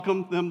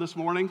Welcome them this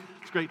morning.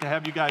 It's great to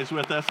have you guys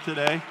with us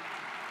today.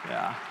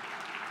 Yeah.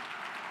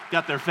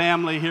 Got their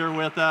family here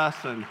with us,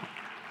 and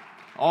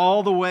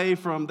all the way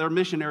from, they're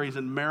missionaries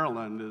in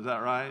Maryland, is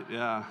that right?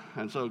 Yeah.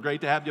 And so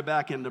great to have you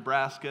back in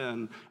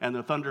Nebraska, and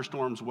the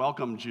thunderstorms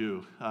welcomed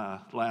you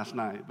last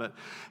night. But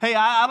hey,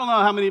 I don't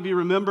know how many of you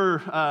remember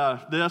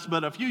this,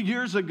 but a few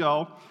years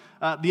ago,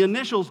 the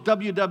initials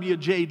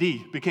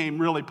WWJD became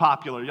really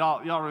popular.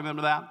 Y'all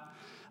remember that?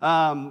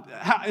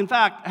 In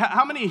fact,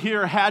 how many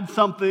here had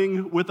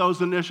something with those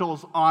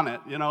initials on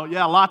it? You know,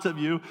 yeah, lots of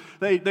you.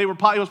 It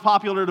was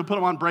popular to put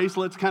them on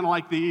bracelets, kind of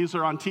like these,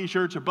 or on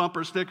T-shirts or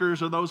bumper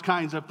stickers or those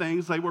kinds of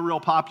things. They were real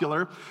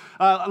popular.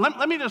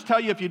 Let me just tell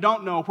you, if you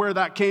don't know where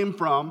that came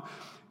from,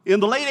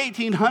 in the late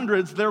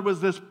 1800s, there was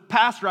this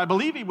pastor, I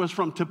believe he was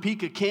from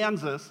Topeka,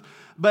 Kansas,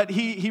 but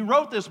he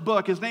wrote this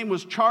book. His name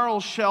was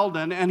Charles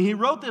Sheldon, and he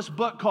wrote this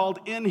book called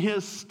In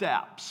His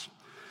Steps.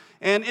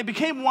 And it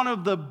became one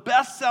of the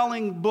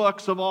best-selling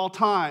books of all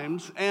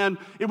times. And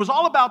it was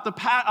all about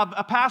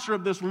a pastor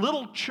of this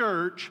little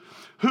church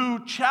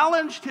who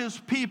challenged his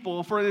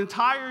people for an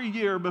entire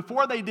year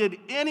before they did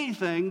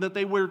anything that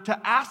they were to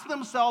ask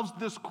themselves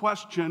this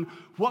question: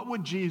 what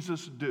would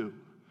Jesus do?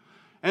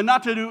 And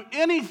not to do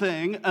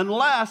anything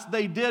unless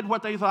they did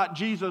what they thought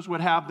Jesus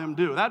would have them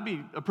do. That'd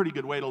be a pretty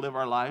good way to live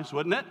our lives,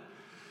 wouldn't it?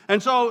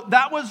 And so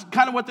that was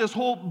kind of what this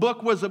whole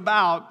book was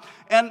about.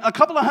 And a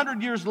couple of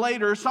hundred years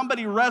later,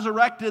 somebody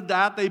resurrected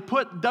that. They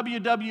put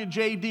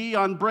WWJD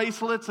on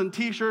bracelets and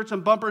T-shirts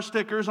and bumper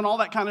stickers and all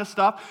that kind of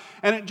stuff.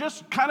 And it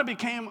just kind of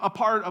became a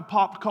part of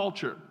pop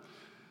culture.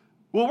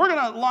 Well, we're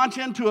going to launch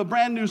into a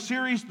brand new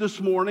series this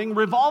morning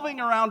revolving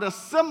around a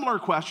similar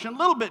question, a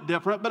little bit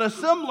different, but a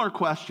similar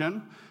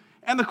question.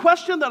 And the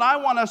question that I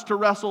want us to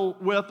wrestle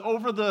with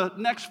over the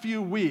next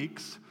few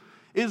weeks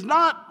is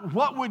not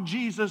what would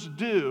Jesus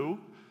do,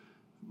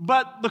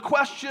 but the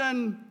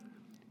question,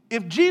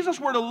 if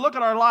Jesus were to look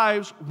at our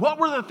lives, what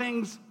were the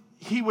things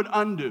he wowould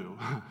undo?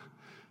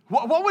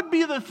 What would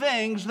be the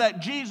things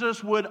that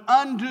Jesus would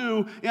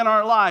undo in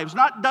our lives?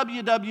 Not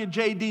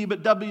WWJD,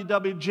 but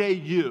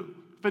WWJU.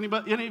 If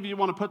any of you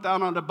want to put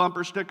that on a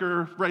bumper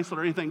sticker, bracelet,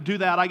 or anything, do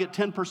that. I get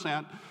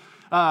 10%.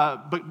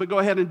 But go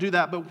ahead and do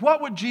that. But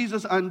what would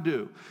Jesus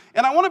undo?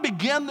 And I want to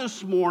begin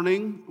this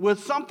morning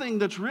with something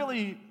that's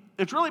really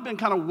been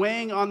kind of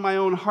weighing on my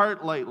own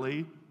heart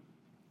lately.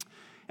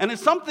 And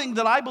it's something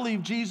that I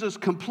believe Jesus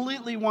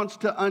completely wants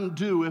to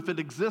undo if it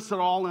exists at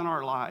all in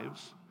our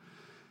lives.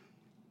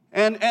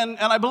 And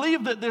I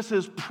believe that this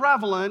is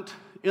prevalent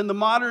in the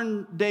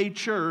modern day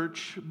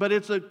church, but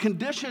it's a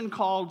condition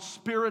called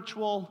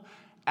spiritual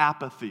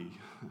apathy,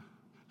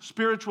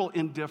 spiritual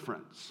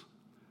indifference.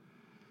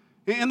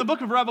 In the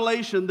book of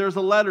Revelation, there's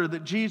a letter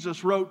that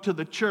Jesus wrote to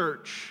the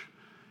church.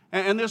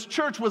 And this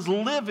church was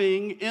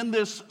living in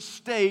this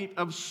state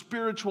of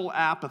spiritual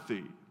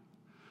apathy.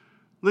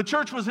 The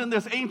church was in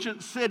this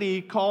ancient city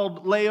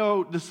called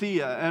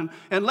Laodicea.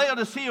 And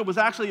Laodicea was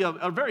actually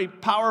a very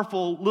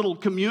powerful little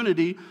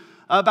community.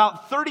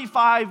 About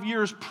 35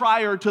 years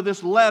prior to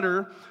this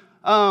letter,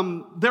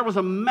 there was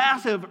a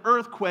massive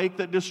earthquake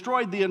that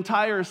destroyed the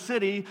entire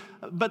city.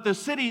 But the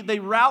city, they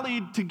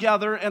rallied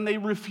together and they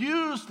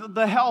refused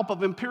the help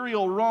of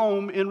Imperial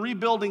Rome in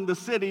rebuilding the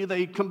city.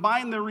 They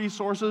combined their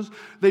resources.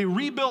 They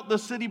rebuilt the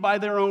city by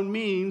their own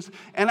means.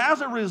 And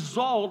as a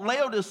result,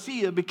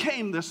 Laodicea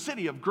became the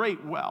city of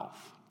great wealth.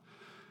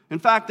 In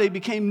fact, they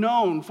became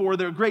known for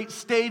their great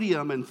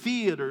stadium and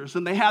theaters,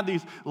 and they had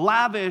these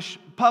lavish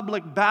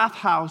public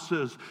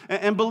bathhouses.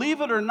 And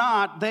believe it or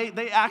not,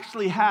 they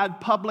actually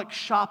had public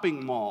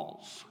shopping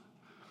malls.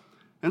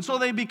 And so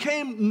they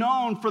became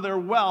known for their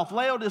wealth.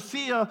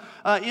 Laodicea,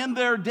 in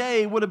their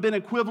day, would have been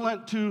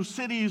equivalent to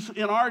cities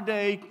in our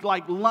day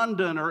like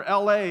London or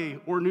LA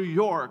or New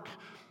York.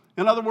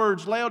 In other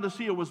words,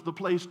 Laodicea was the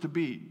place to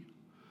be.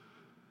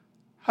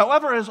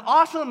 However, as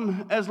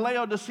awesome as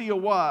Laodicea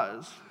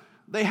was,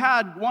 they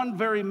had one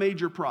very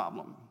major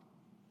problem.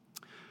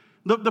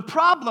 The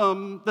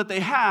problem that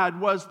they had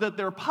was that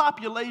their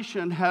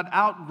population had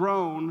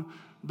outgrown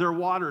their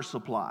water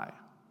supply.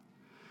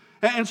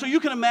 And so you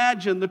can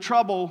imagine the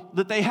trouble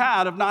that they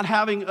had of not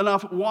having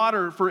enough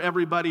water for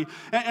everybody.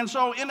 And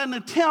so in an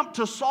attempt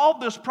to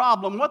solve this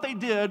problem, what they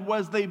did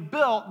was they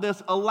built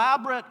this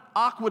elaborate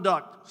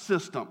aqueduct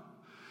system.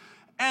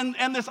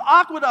 And this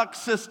aqueduct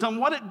system,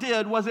 what it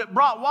did was it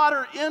brought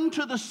water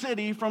into the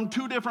city from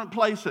two different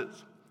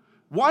places.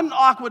 One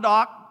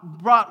aqueduct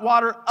brought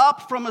water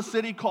up from a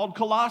city called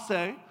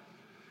Colossae,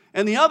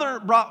 and the other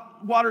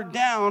brought water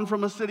down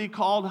from a city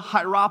called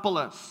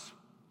Hierapolis.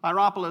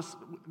 Hierapolis,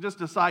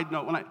 just a side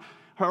note,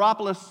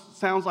 Hierapolis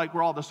sounds like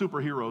where all the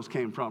superheroes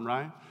came from,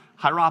 right?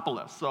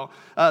 Hierapolis. So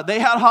they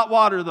had hot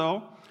water,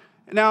 though.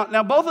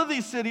 Now, both of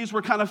these cities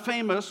were kind of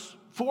famous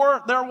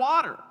for their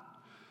water.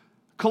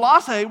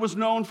 Colossae was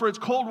known for its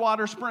cold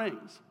water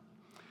springs.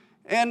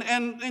 And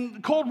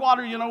in cold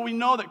water, we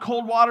know that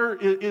cold water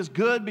is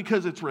good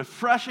because it's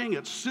refreshing,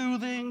 it's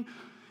soothing,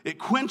 it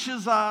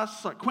quenches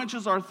us, it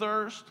quenches our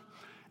thirst.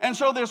 And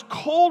so this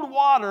cold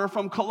water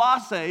from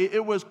Colossae,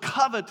 it was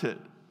coveted.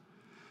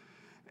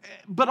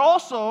 but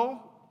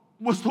also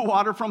was the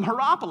water from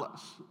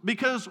Hierapolis.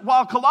 Because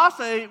while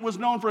Colossae was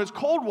known for its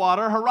cold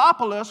water,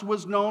 Hierapolis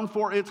was known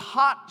for its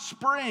hot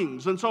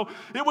springs. And so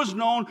it was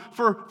known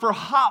for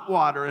hot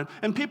water.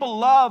 And people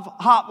love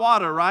hot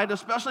water, right?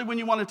 Especially when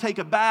you want to take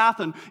a bath.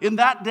 And in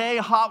that day,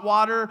 hot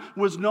water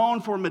was known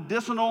for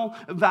medicinal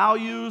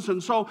values.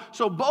 And so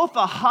both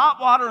the hot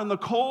water and the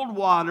cold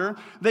water,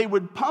 they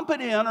would pump it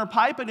in or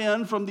pipe it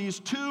in from these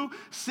two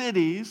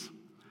cities.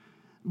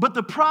 But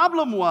the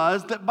problem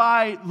was that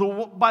by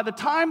the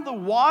time the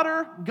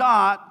water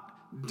got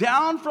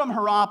down from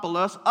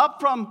Hierapolis, up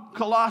from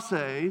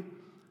Colossae,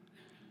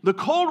 the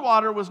cold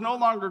water was no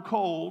longer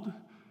cold,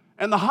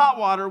 and the hot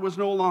water was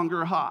no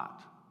longer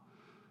hot.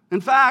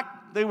 In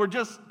fact, they were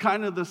just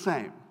kind of the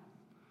same.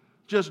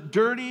 Just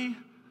dirty,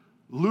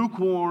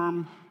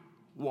 lukewarm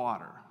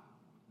water.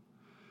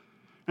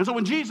 And so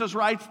when Jesus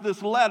writes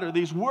this letter,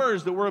 these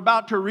words that we're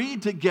about to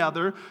read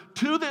together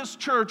to this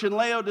church in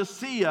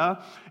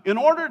Laodicea, in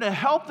order to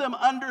help them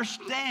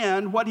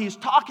understand what he's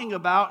talking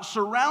about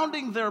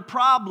surrounding their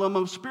problem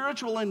of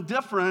spiritual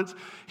indifference,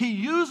 he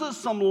uses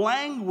some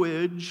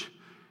language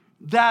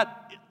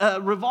that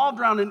revolved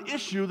around an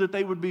issue that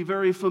they would be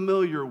very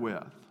familiar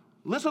with.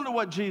 Listen to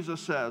what Jesus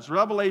says,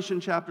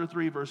 Revelation chapter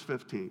 3, verse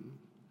 15.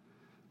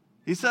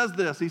 He says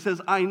this, he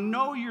says, I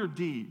know your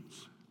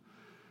deeds.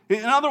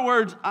 In other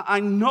words,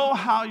 I know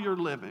how you're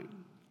living.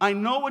 I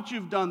know what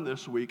you've done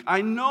this week.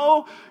 I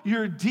know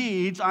your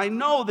deeds. I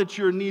know that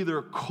you're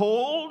neither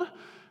cold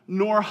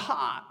nor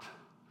hot.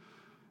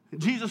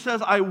 Jesus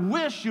says, I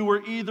wish you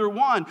were either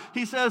one.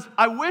 He says,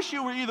 I wish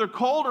you were either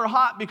cold or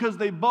hot because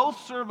they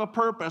both serve a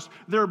purpose.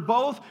 They're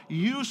both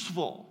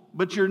useful,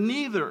 but you're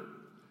neither.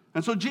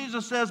 And so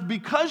Jesus says,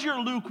 because you're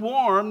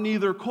lukewarm,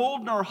 neither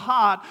cold nor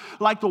hot,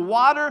 like the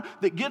water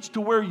that gets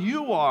to where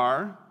you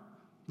are,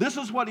 this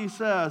is what he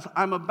says,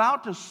 I'm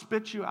about to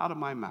spit you out of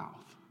my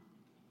mouth.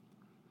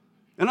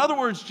 In other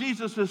words,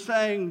 Jesus is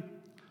saying,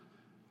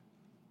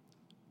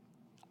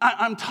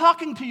 I'm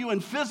talking to you in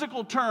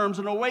physical terms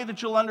in a way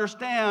that you'll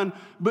understand,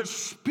 but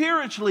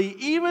spiritually,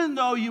 even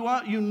though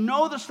you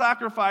know the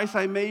sacrifice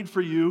I made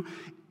for you,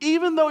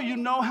 even though you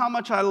know how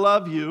much I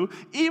love you,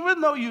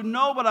 even though you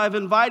know what I've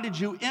invited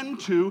you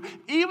into,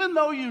 even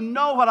though you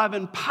know what I've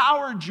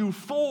empowered you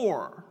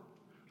for,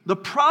 the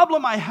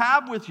problem I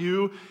have with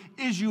you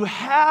is you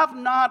have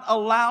not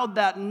allowed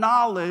that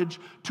knowledge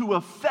to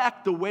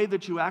affect the way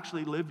that you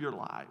actually live your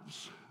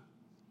lives.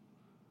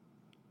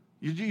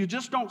 You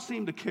just don't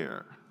seem to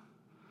care.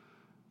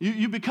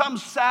 You become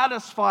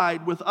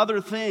satisfied with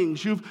other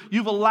things.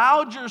 You've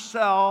allowed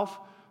yourself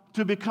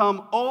to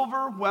become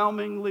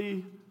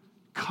overwhelmingly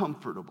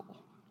comfortable.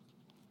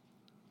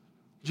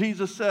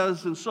 Jesus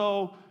says, and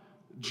so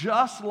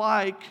just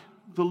like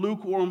the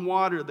lukewarm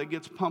water that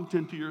gets pumped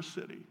into your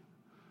city,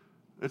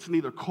 it's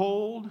neither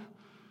cold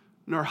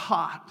nor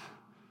hot.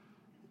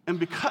 And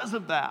because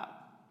of that,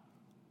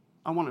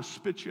 I want to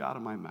spit you out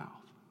of my mouth.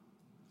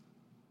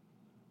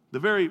 The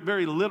very,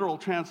 very literal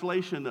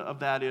translation of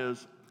that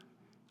is,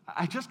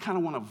 I just kind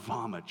of want to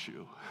vomit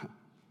you.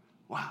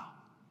 Wow.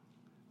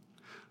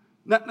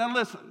 Now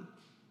listen,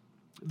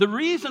 the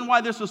reason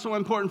why this is so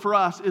important for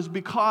us is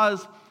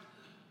because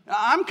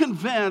I'm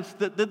convinced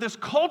that this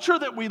culture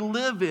that we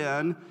live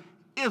in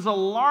is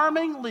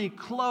alarmingly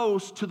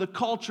close to the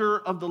culture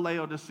of the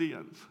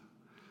Laodiceans.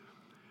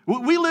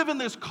 We live in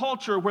this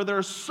culture where there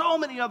are so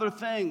many other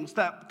things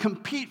that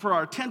compete for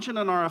our attention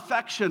and our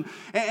affection.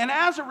 And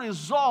as a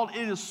result,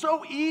 it is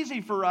so easy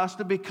for us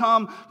to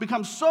become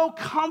so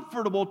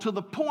comfortable to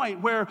the point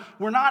where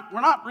we're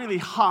not really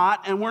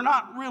hot and we're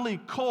not really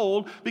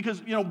cold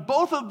because,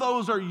 both of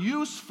those are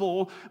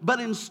useful, but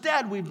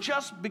instead we've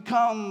just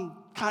become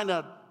kind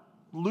of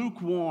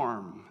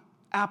lukewarm,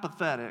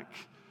 apathetic,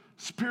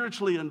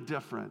 spiritually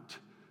indifferent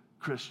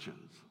Christians.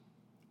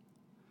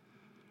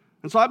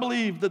 And so I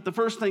believe that the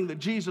first thing that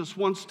Jesus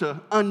wants to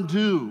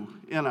undo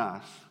in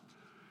us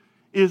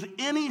is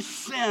any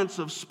sense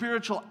of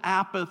spiritual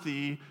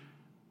apathy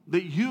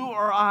that you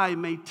or I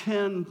may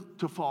tend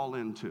to fall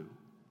into.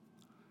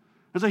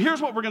 And so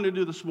here's what we're going to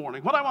do this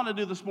morning. What I want to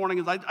do this morning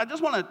is I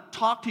just want to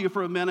talk to you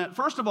for a minute,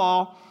 first of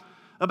all,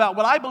 about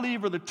what I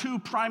believe are the two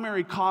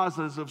primary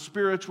causes of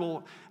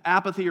spiritual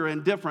apathy or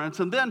indifference.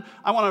 And then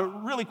I want to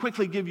really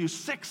quickly give you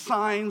 6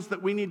 signs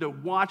that we need to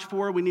watch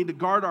for, we need to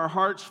guard our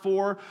hearts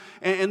for.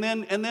 And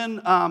then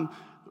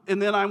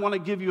I want to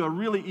give you a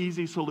really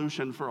easy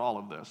solution for all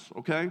of this,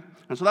 okay?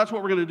 And so that's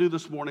what we're going to do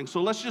this morning.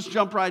 So let's just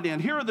jump right in.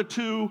 Here are the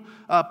two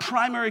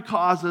primary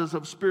causes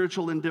of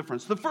spiritual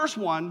indifference. The first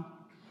one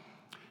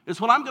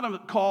is what I'm going to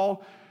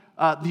call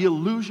the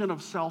illusion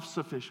of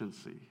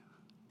self-sufficiency.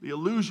 The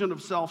illusion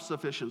of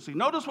self-sufficiency.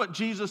 Notice what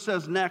Jesus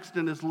says next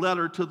in his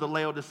letter to the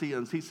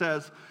Laodiceans. He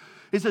says,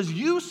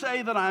 you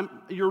say that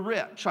you're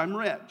rich, I'm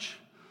rich.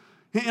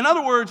 In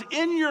other words,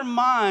 in your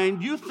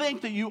mind, you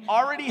think that you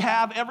already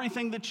have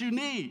everything that you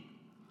need.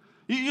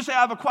 You say,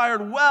 I've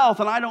acquired wealth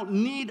and I don't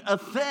need a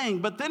thing.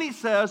 But then he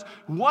says,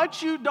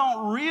 what you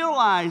don't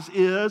realize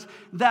is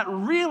that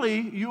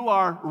really you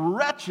are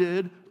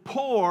wretched,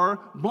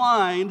 poor,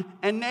 blind,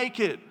 and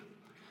naked.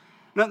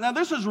 Now,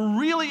 this is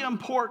really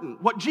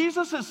important. What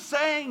Jesus is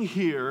saying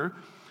here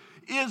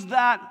is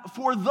that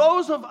for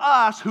those of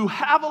us who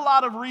have a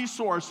lot of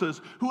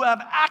resources, who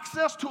have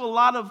access to a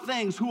lot of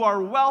things, who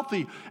are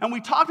wealthy, and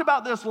we talked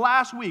about this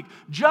last week,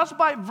 just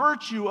by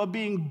virtue of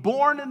being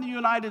born in the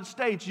United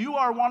States, you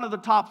are one of the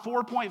top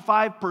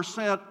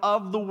 4.5%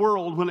 of the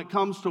world when it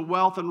comes to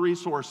wealth and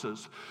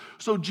resources.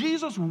 So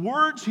Jesus'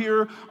 words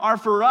here are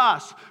for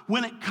us.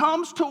 When it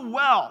comes to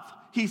wealth,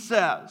 he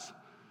says,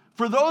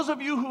 for those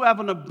of you who have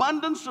an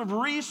abundance of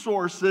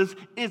resources,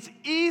 it's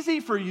easy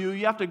for you.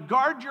 You have to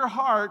guard your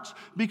hearts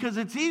because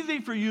it's easy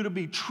for you to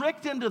be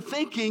tricked into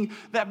thinking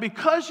that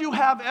because you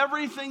have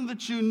everything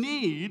that you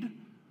need,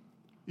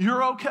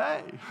 you're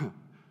okay.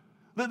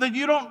 That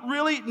you don't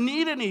really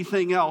need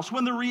anything else.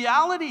 When the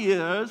reality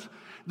is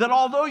that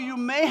although you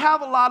may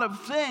have a lot of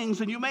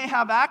things and you may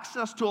have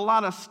access to a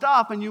lot of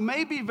stuff and you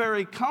may be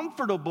very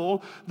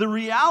comfortable, the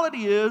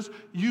reality is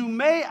you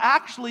may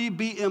actually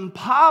be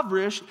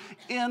impoverished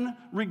in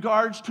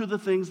regards to the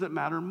things that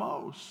matter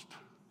most.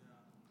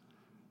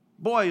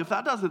 Boy, if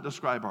that doesn't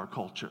describe our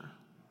culture,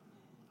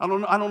 I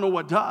don't know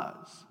what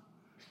does.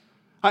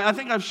 I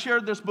think I've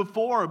shared this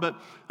before, but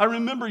I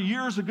remember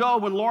years ago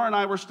when Laura and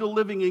I were still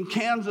living in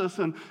Kansas,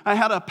 and I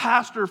had a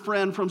pastor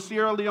friend from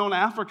Sierra Leone,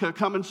 Africa,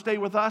 come and stay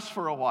with us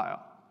for a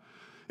while.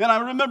 And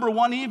I remember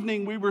one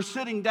evening we were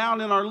sitting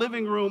down in our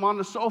living room on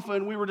the sofa,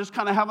 and we were just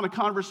kind of having a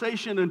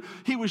conversation, and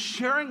he was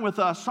sharing with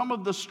us some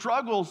of the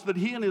struggles that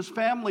he and his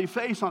family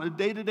face on a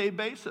day-to-day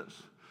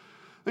basis.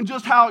 And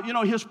just how,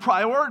 his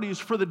priorities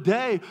for the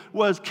day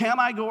was, can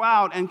I go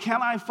out and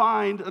can I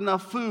find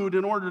enough food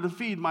in order to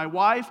feed my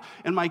wife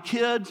and my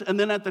kids? And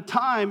then at the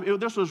time,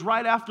 this was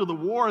right after the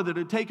war that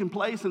had taken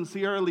place in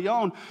Sierra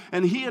Leone,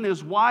 and he and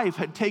his wife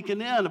had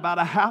taken in about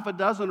a half a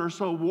dozen or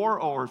so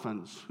war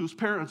orphans whose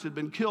parents had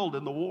been killed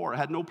in the war,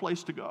 had no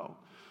place to go.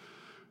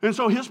 And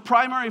so his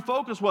primary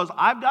focus was,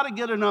 I've got to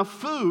get enough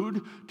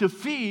food to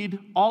feed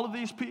all of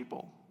these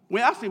people. We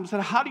asked him,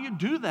 said, how do you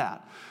do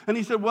that? And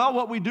he said, well,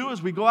 what we do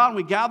is we go out and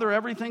we gather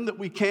everything that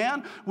we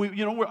can.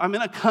 I'm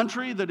in a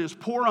country that is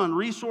poor on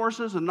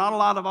resources and not a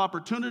lot of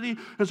opportunity.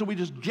 And so we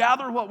just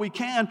gather what we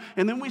can,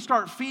 and then we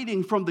start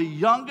feeding from the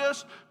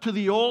youngest to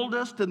the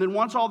oldest. And then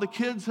once all the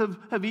kids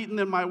have eaten,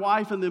 then my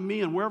wife and then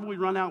me, and wherever we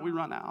run out, we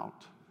run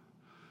out.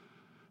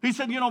 He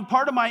said,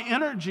 part of my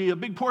energy, a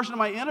big portion of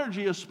my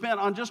energy is spent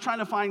on just trying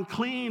to find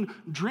clean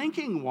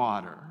drinking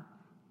water.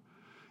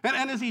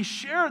 And as he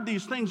shared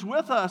these things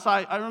with us,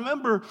 I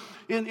remember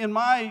in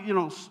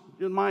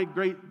my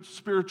great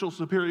spiritual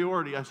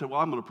superiority, I said, well,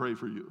 I'm going to pray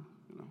for you.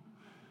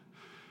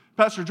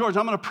 Pastor George,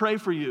 I'm going to pray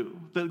for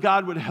you that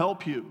God would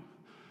help you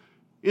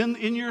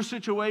in your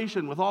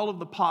situation with all of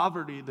the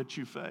poverty that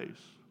you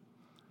face.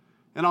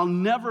 And I'll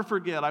never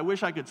forget, I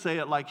wish I could say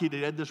it like he did.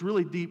 He had this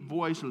really deep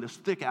voice and this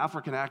thick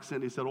African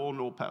accent. He said, oh,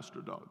 no, Pastor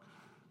Doug.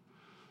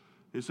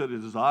 He said,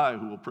 it is I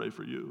who will pray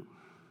for you.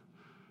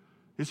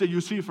 He said,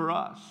 you see, for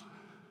us,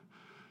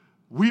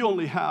 we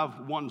only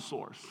have one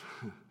source.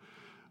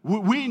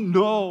 We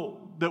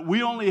know that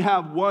we only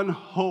have one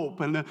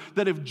hope, and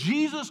that if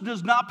Jesus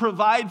does not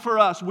provide for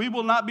us, we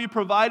will not be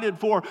provided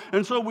for.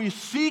 And so we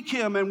seek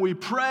him and we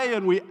pray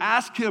and we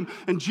ask him,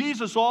 and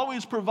Jesus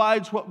always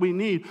provides what we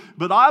need.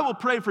 But I will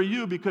pray for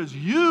you because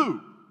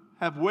you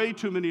have way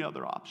too many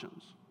other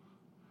options.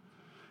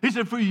 He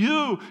said, for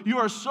you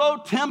are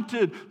so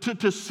tempted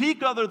to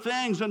seek other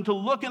things and to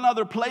look in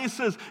other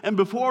places, and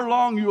before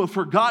long you have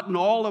forgotten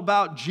all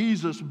about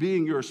Jesus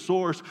being your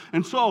source.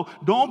 And so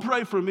don't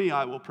pray for me,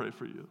 I will pray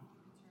for you.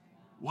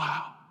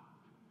 Wow.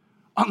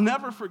 I'll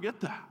never forget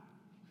that.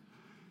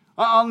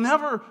 I'll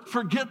never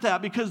forget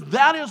that, because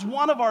that is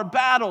one of our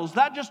battles.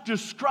 That just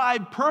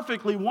described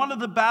perfectly one of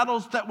the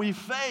battles that we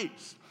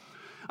face.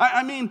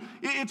 I mean,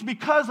 it's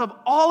because of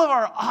all of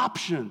our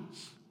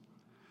options.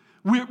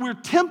 We're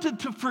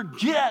tempted to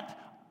forget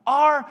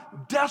our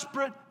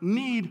desperate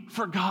need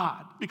for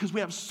God because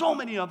we have so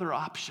many other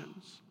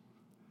options.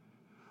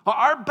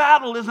 Our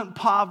battle isn't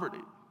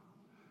poverty.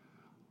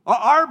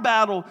 Our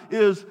battle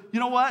is, you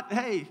know what?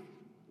 Hey,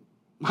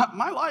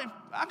 my life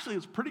actually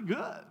is pretty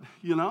good,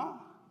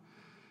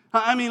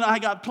 I mean, I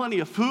got plenty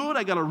of food.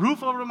 I got a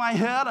roof over my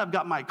head. I've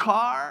got my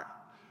car.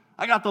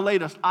 I got the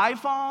latest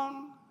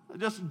iPhone. I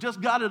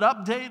just got it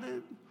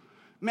updated.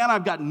 Man,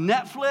 I've got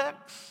Netflix.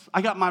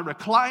 I got my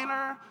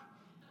recliner.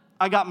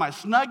 I got my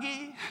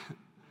Snuggie.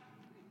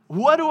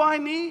 What do I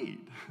need?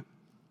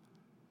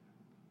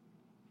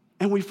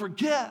 And we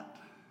forget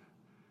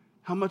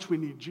how much we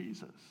need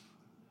Jesus.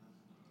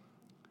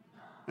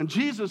 And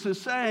Jesus is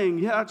saying,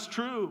 yeah, it's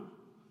true.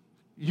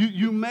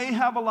 You may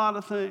have a lot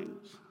of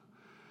things.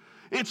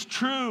 It's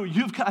true,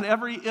 you've got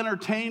every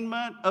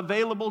entertainment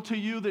available to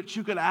you that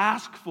you could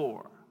ask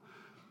for.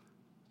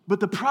 But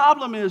the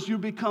problem is you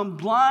become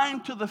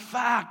blind to the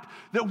fact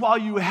that while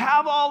you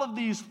have all of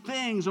these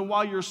things and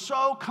while you're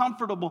so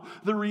comfortable,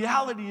 the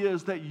reality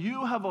is that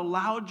you have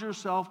allowed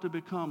yourself to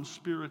become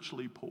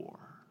spiritually poor.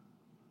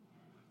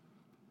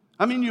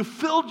 I mean, you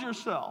filled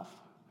yourself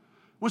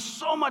with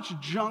so much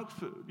junk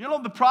food. You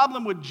know, the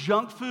problem with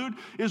junk food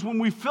is when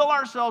we fill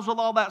ourselves with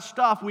all that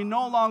stuff, we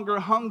no longer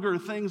hunger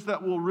things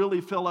that will really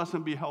fill us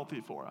and be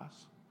healthy for us.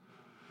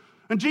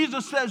 And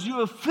Jesus says, you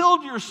have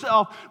filled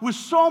yourself with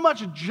so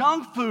much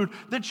junk food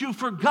that you've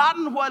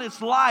forgotten what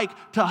it's like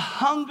to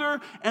hunger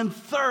and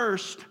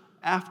thirst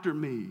after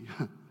me.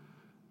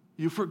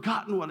 You've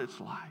forgotten what it's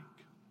like.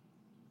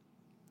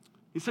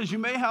 He says, you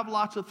may have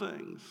lots of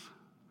things.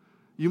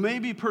 You may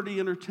be pretty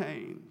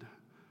entertained.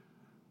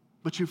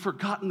 But you've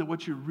forgotten that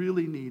what you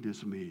really need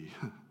is me.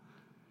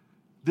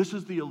 This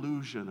is the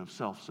illusion of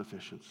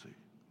self-sufficiency.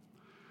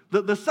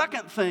 The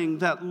second thing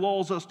that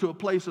lulls us to a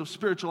place of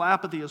spiritual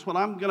apathy is what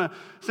I'm going to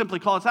simply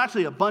call, it's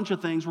actually a bunch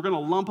of things. We're going to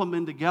lump them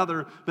in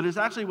together, but it's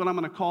actually what I'm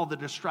going to call the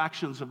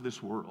distractions of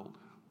this world.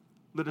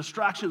 The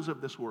distractions of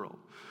this world.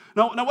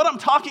 Now, what I'm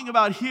talking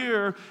about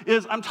here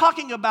is I'm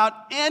talking about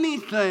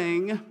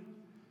anything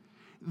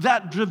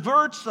that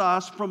diverts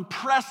us from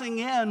pressing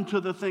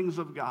into the things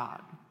of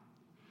God.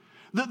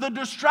 The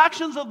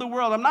distractions of the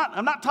world, I'm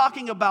not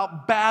talking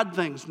about bad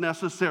things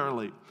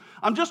necessarily.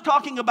 I'm just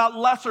talking about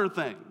lesser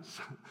things.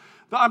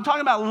 I'm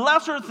talking about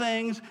lesser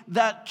things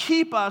that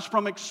keep us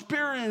from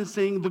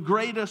experiencing the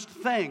greatest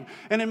thing.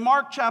 And in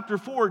Mark chapter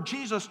 4,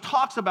 Jesus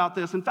talks about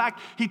this. In fact,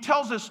 he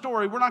tells this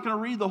story. We're not going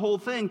to read the whole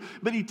thing,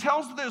 but he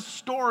tells this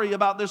story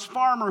about this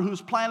farmer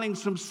who's planting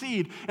some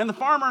seed. And the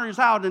farmer is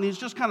out, and he's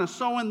just kind of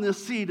sowing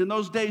this seed. In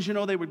those days, you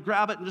know, they would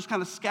grab it and just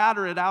kind of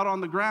scatter it out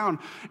on the ground.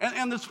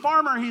 And this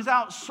farmer, he's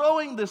out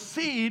sowing the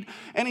seed,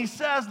 and he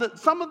says that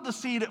some of the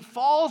seed, it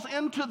falls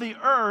into the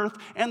earth,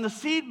 and the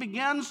seed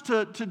begins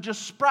to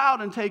just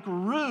sprout and take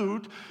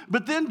root.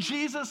 But then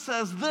Jesus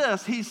says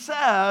this. He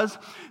says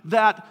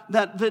that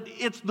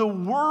it's the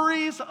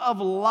worries of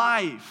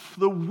life,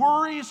 the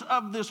worries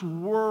of this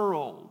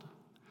world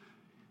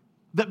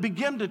that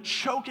begin to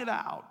choke it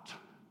out.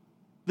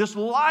 This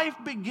life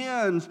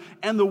begins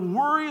and the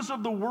worries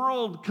of the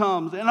world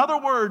comes. In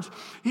other words,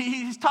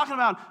 he's talking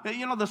about,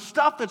 you know, the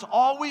stuff that's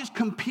always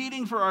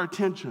competing for our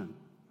attention.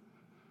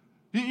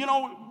 You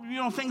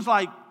know things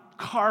like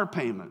car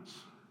payments,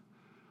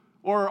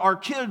 or our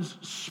kids'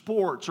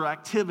 sports or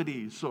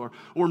activities, or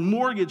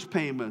mortgage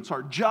payments,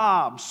 our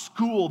jobs,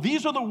 school.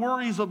 These are the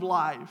worries of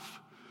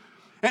life.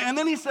 And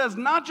then he says,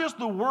 not just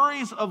the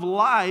worries of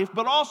life,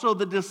 but also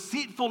the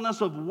deceitfulness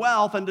of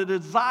wealth and the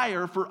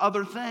desire for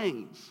other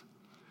things.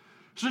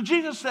 So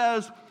Jesus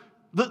says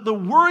that the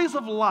worries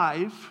of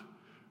life,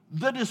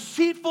 the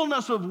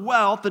deceitfulness of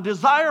wealth, the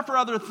desire for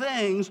other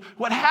things,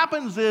 what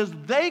happens is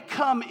they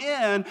come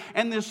in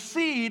and this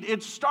seed,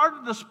 it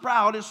started to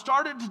sprout, it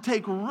started to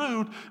take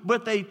root,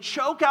 but they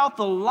choke out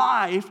the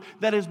life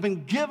that has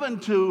been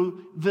given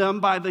to them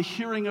by the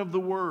hearing of the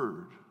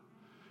word.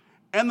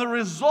 And the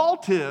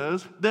result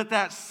is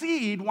that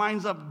seed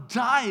winds up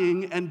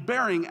dying and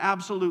bearing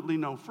absolutely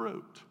no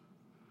fruit.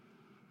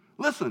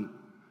 Listen,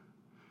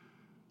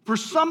 for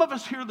some of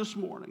us here this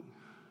morning,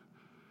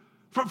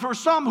 for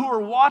some who are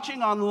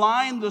watching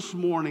online this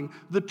morning,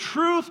 the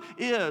truth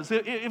is,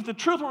 if the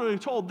truth were to be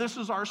told, this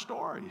is our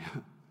story.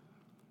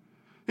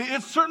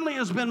 It certainly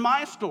has been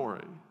my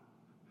story.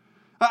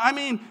 I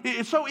mean,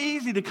 it's so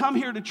easy to come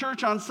here to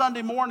church on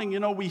Sunday morning. You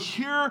know, we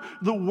hear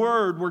the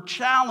word, we're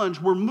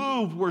challenged, we're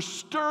moved, we're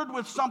stirred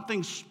with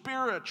something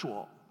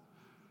spiritual.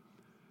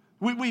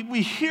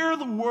 We hear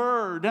the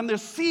word, and the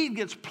seed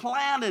gets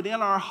planted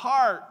in our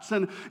hearts,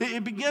 and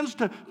it begins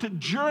to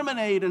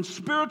germinate, and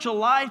spiritual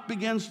life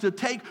begins to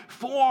take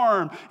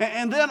form.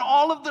 And then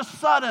all of a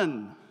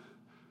sudden,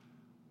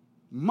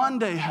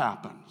 Monday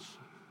happens.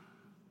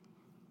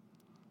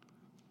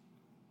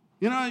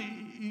 You know,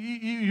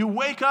 you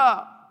wake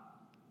up,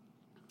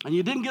 and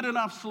you didn't get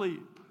enough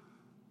sleep.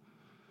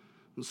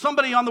 And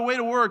somebody on the way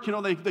to work, you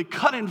know, they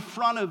cut in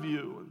front of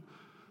you.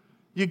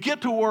 You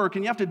get to work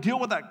and you have to deal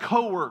with that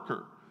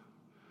coworker.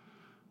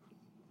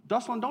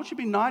 Dustin, don't you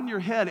be nodding your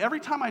head.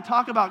 Every time I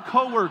talk about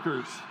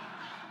coworkers,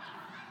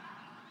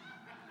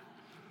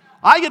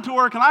 I get to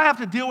work and I have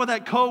to deal with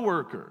that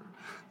coworker.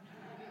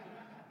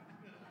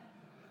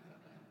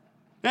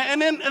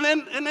 And then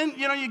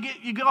you know,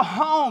 you go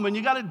home and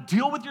you got to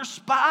deal with your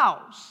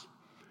spouse.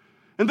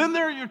 And then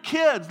there are your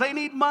kids. They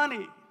need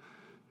money.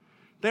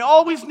 They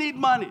always need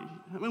money.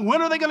 I mean,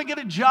 when are they going to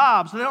get a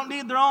job? So they don't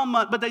need their own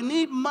money, but they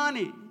need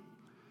money.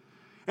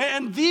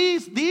 And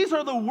these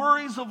are the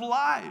worries of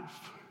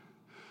life.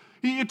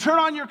 You turn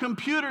on your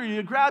computer,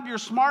 you grab your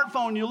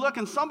smartphone, you look,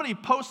 and somebody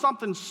posts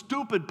something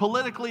stupid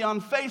politically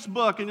on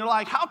Facebook, and you're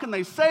like, how can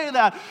they say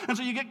that? And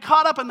so you get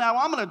caught up in that.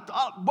 Well,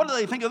 what do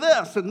they think of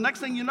this? And the next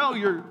thing you know,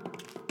 you're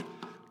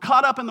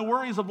caught up in the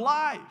worries of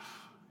life.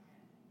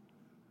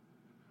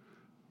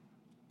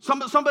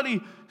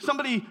 Somebody,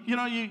 you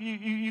know,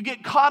 you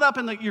get caught up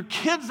in your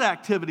kids'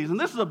 activities, and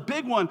this is a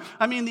big one.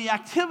 I mean, the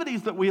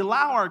activities that we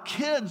allow our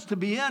kids to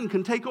be in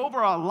can take over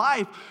our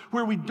life,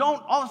 where we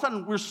don't, all of a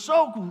sudden, we're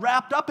so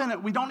wrapped up in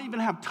it, we don't even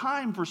have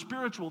time for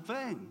spiritual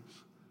things.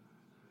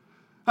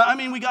 I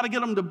mean, we got to get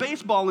them to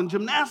baseball and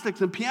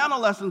gymnastics and piano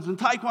lessons and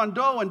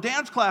taekwondo and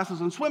dance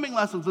classes and swimming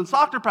lessons and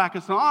soccer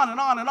practice and on and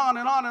on and on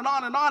and on and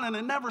on and on, and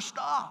it never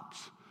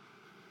stops.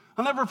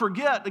 I'll never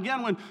forget,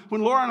 again,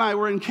 when Laura and I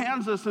were in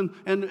Kansas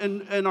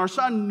and our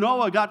son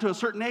Noah got to a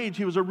certain age,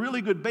 he was a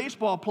really good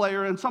baseball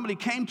player, and somebody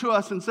came to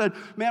us and said,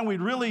 man,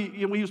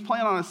 he was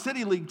playing on a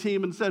city league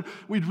team, and said,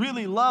 we'd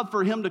really love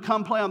for him to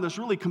come play on this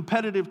really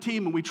competitive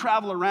team, and we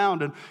travel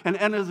around. And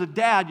as a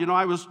dad,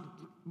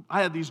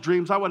 I had these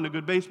dreams. I wasn't a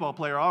good baseball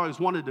player. I always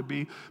wanted to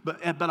be, but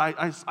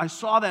I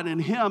saw that in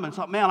him and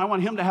thought, man, I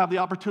want him to have the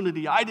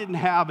opportunity I didn't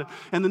have.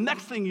 And the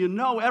next thing you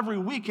know, every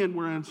weekend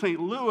we're in St.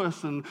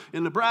 Louis and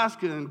in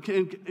Nebraska and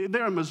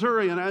there in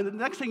Missouri. And the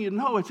next thing you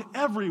know, it's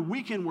every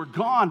weekend we're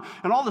gone.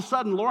 And all of a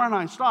sudden, Laura and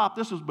I stopped.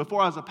 This was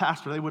before I was a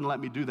pastor. They wouldn't let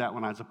me do that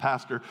when I was a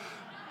pastor.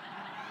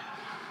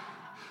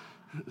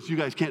 So you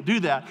guys can't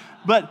do that.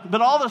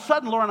 But all of a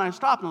sudden, Laura and I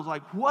stopped, and I was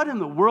like, what in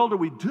the world are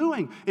we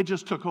doing? It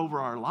just took over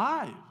our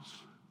lives.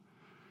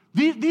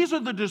 These are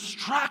the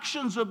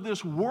distractions of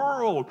this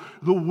world,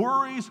 the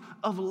worries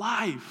of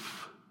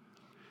life.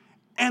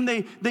 And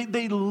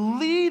they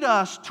lead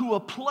us to a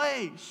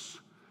place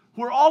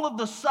where all of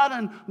a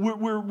sudden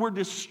we're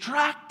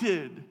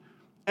distracted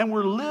and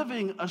we're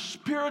living a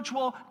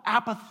spiritual,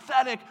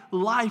 apathetic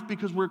life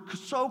because we're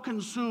so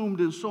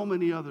consumed in so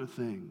many other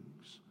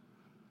things.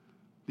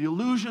 The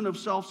illusion of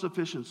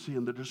self-sufficiency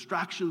and the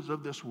distractions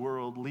of this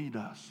world lead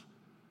us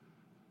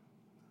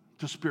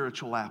to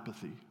spiritual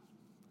apathy.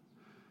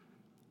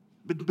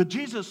 But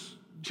Jesus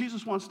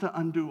wants to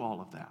undo all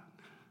of that.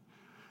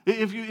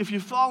 If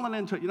you've fallen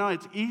into it,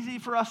 it's easy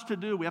for us to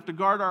do. We have to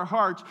guard our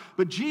hearts.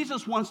 But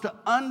Jesus wants to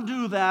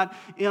undo that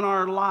in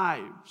our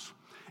lives.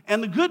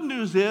 And the good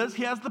news is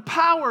he has the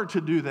power to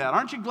do that.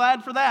 Aren't you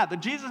glad for that? That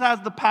Jesus has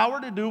the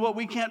power to do what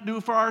we can't do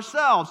for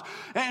ourselves.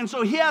 And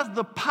so he has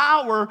the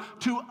power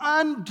to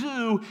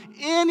undo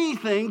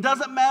anything,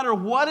 doesn't matter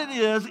what it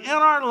is, in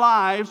our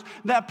lives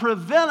that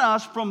prevent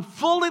us from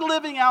fully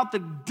living out the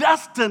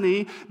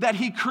destiny that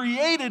he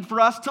created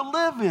for us to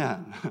live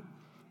in.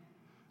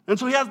 And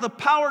so he has the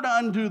power to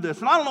undo this.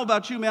 And I don't know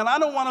about you, man. I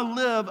don't want to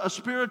live a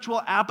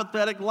spiritual,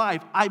 apathetic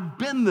life. I've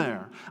been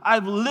there.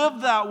 I've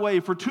lived that way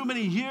for too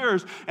many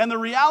years. And the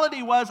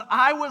reality was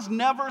I was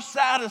never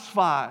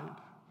satisfied.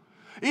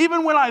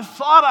 Even when I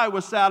thought I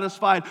was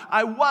satisfied,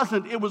 I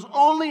wasn't. It was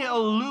only an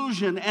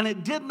illusion, and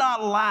it did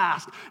not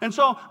last. And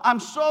so I'm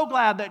so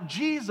glad that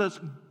Jesus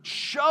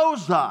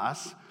shows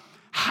us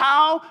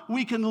how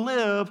we can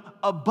live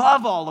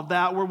above all of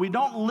that, where we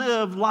don't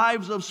live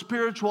lives of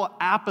spiritual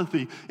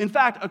apathy. In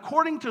fact,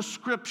 according to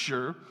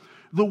Scripture,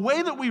 the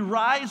way that we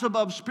rise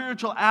above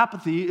spiritual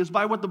apathy is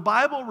by what the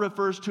Bible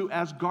refers to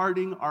as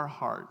guarding our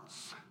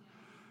hearts.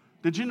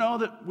 Did you know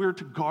that we're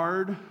to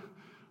guard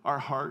our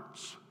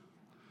hearts?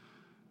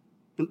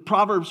 And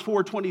Proverbs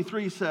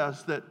 4:23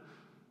 says that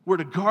we're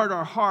to guard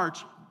our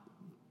hearts.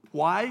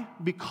 Why?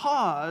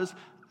 Because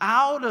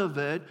out of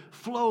it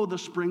flow the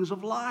springs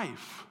of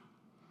life.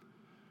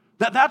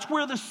 That's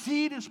where the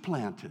seed is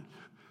planted.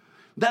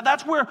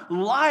 That's where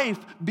life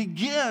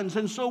begins.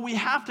 And so we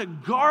have to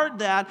guard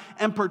that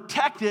and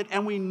protect it,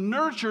 and we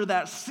nurture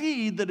that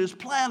seed that is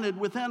planted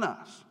within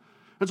us.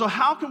 And so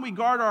how can we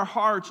guard our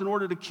hearts in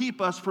order to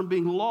keep us from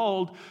being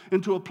lulled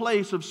into a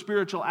place of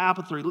spiritual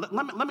apathy?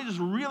 Let me just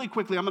really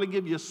quickly, I'm going to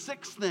give you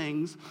 6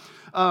 things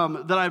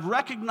that I've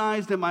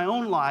recognized in my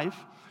own life,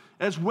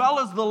 as well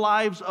as the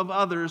lives of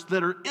others,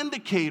 that are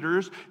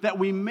indicators that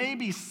we may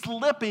be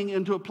slipping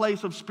into a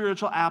place of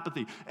spiritual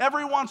apathy.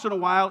 Every once in a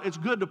while, it's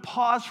good to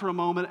pause for a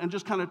moment and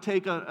just kind of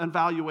take an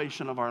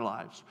evaluation of our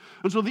lives.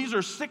 And so these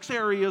are 6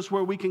 areas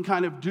where we can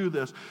kind of do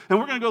this. And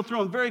we're going to go through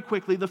them very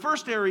quickly. The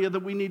first area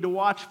that we need to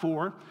watch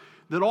for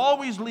that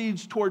always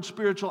leads towards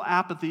spiritual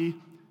apathy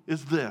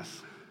is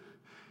this.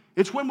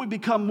 It's when we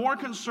become more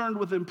concerned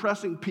with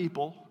impressing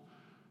people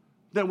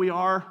than we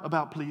are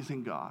about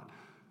pleasing God.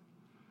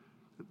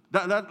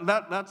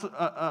 That's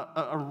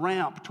a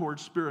ramp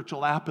towards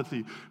spiritual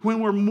apathy. When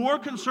we're more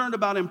concerned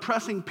about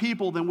impressing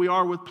people than we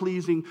are with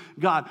pleasing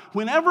God.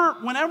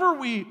 Whenever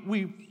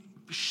we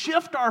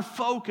shift our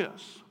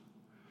focus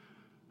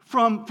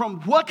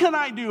from what can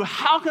I do,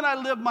 how can I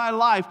live my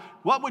life,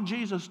 what would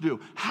Jesus do?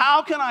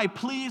 How can I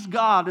please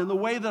God in the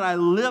way that I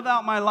live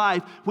out my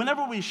life?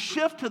 Whenever we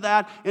shift to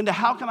that into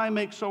how can I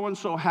make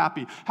so-and-so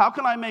happy? How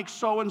can I make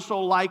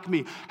so-and-so like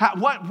me?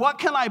 What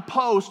can I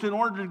post in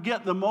order to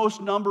get the most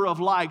number of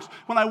likes?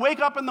 When I wake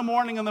up in the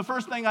morning and the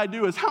first thing I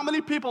do is how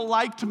many people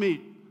liked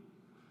me?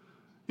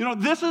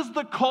 This is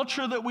the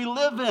culture that we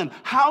live in.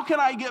 How can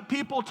I get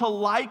people to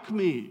like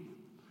me?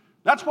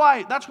 That's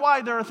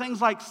why there are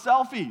things like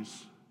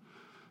selfies.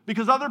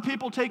 Because other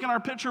people taking our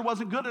picture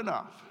wasn't good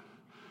enough.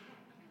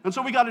 And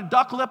so we got to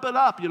duck lip it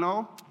up,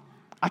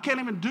 I can't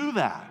even do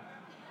that.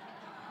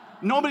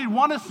 Nobody would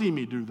want to see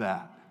me do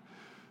that.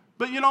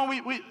 But,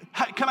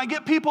 can I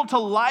get people to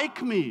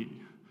like me?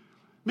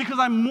 Because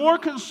I'm more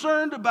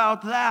concerned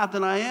about that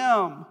than I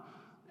am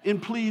in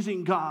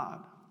pleasing God.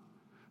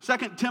 2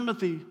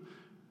 Timothy,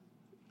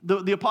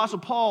 the Apostle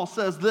Paul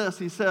says this.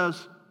 He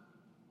says,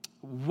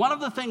 one of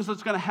the things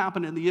that's going to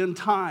happen in the end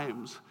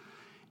times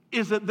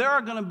is that there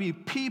are going to be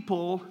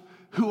people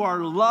who are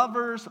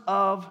lovers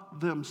of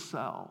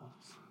themselves.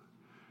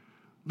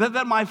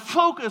 That my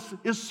focus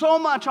is so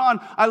much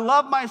on, I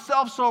love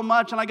myself so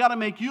much, and I got to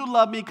make you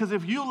love me, because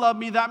if you love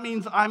me, that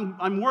means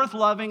I'm worth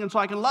loving, and so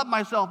I can love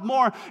myself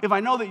more. If I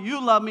know that you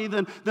love me,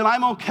 then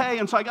I'm okay,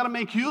 and so I got to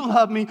make you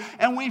love me.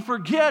 And we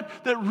forget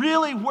that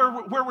really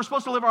where we're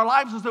supposed to live our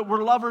lives is that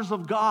we're lovers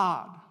of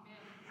God.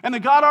 And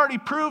that God already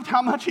proved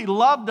how much He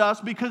loved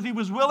us because He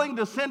was willing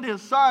to send His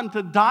Son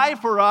to die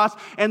for us,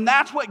 and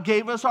that's what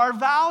gave us our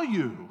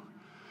value.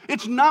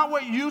 It's not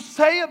what you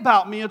say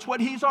about me, it's what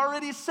He's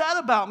already said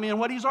about me and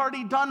what He's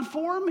already done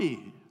for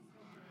me.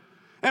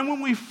 And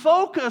when we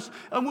focus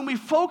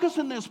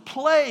in this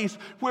place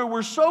where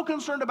we're so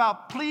concerned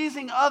about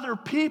pleasing other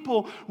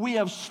people, we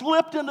have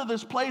slipped into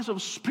this place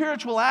of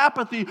spiritual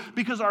apathy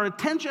because our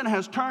attention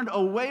has turned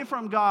away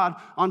from God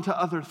onto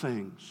other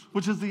things,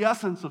 which is the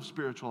essence of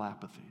spiritual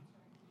apathy.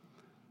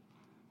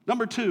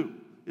 Number 2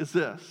 is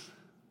this.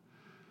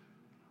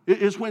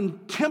 It is when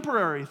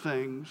temporary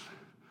things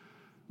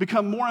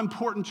become more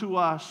important to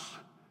us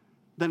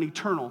than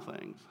eternal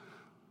things.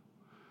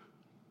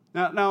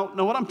 Now,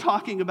 what I'm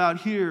talking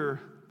about here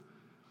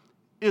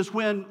is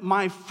when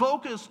my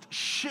focus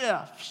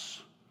shifts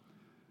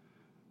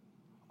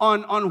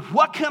on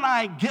what can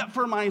I get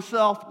for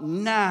myself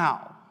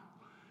now?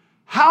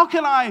 How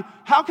can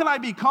I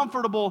be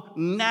comfortable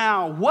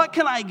now? What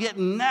can I get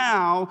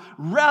now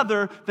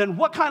rather than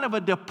what kind of a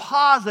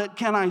deposit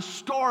can I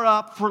store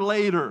up for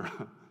later?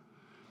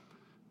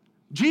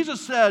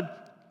 Jesus said,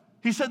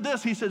 He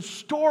said,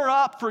 store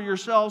up for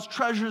yourselves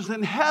treasures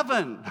in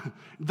heaven.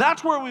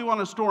 That's where we want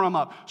to store them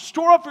up.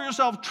 Store up for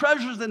yourself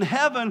treasures in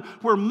heaven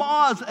where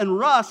moths and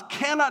rust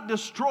cannot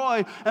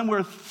destroy and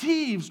where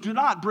thieves do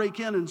not break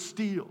in and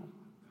steal.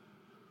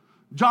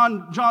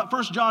 1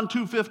 John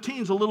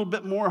 2:15 is a little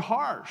bit more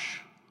harsh.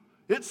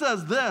 It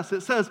says this,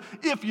 it says,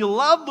 if you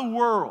love the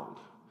world,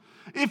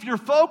 if your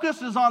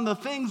focus is on the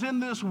things in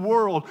this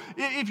world,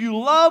 if you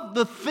love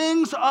the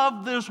things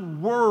of this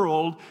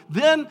world,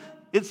 then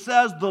it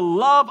says the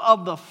love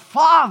of the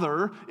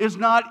Father is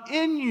not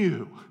in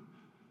you.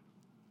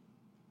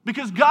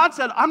 Because God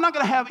said, I'm not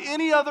going to have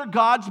any other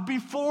gods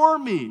before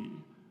me.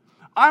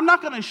 I'm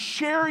not going to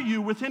share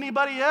you with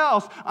anybody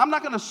else. I'm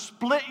not going to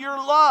split your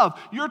love.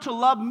 You're to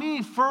love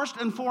me first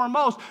and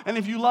foremost. And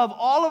if you love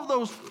all of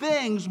those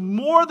things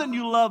more than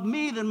you love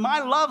me, then my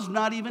love's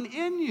not even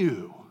in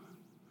you.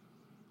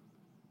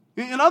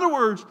 In other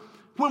words,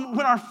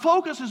 when our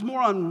focus is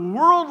more on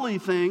worldly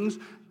things,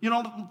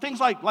 things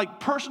like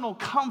personal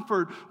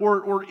comfort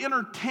or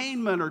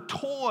entertainment or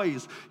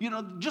toys,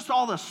 just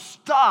all the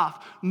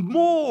stuff,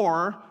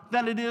 more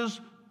than it is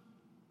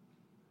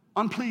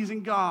on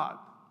pleasing God,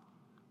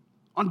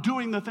 on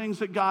doing the things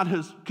that God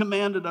has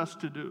commanded us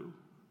to do.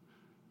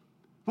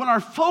 When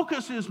our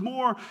focus is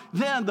more,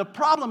 then the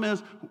problem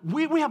is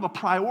we have a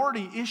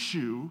priority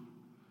issue,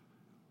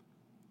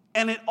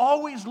 and it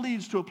always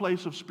leads to a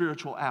place of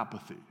spiritual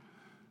apathy.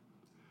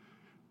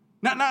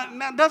 Now,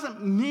 it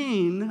doesn't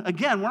mean,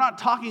 again, we're not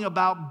talking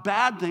about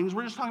bad things.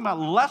 We're just talking about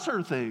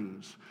lesser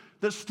things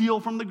that steal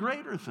from the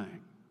greater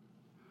thing.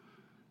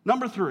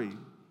 Number 3,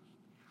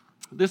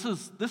 this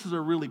is a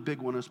really big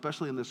one,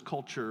 especially in this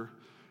culture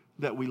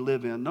that we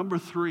live in. Number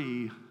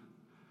 3,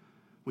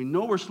 we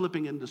know we're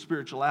slipping into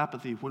spiritual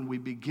apathy when we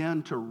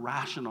begin to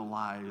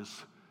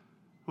rationalize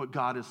what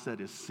God has said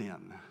is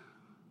sin.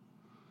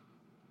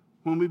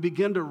 When we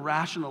begin to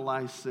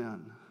rationalize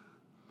sin.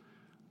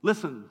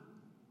 Listen,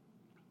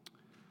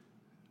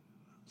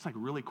 it's like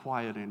really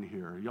quiet in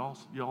here. Y'all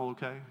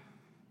okay?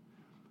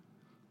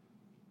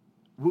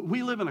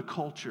 We live in a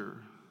culture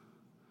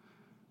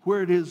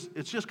where it's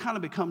just kind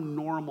of become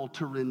normal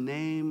to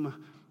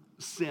rename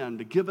sin,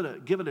 to give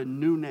it a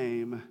new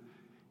name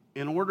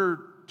in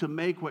order to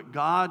make what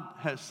God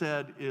has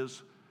said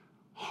is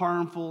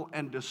harmful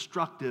and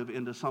destructive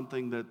into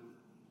something that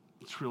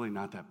it's really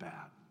not that bad.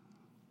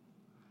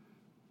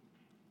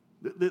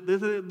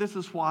 This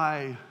is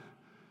why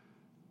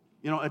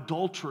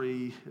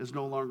adultery is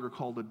no longer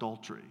called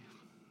adultery.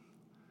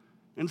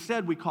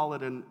 Instead, we call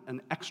it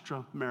an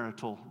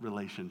extramarital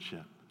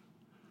relationship.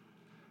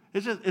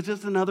 It's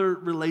just another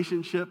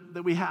relationship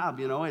that we have.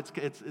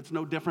 It's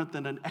no different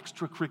than an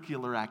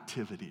extracurricular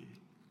activity.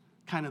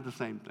 Kind of the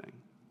same thing.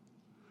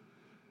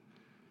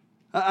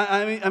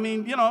 I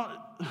mean,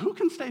 who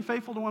can stay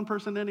faithful to one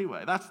person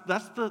anyway? That's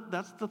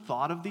the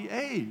thought of the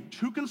age.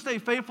 Who can stay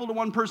faithful to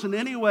one person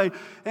anyway?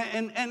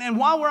 And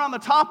while we're on the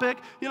topic,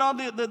 the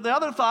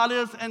other thought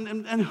is,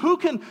 and who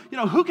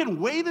can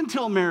wait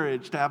until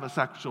marriage to have a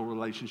sexual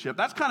relationship?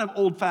 That's kind of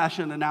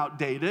old-fashioned and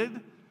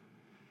outdated.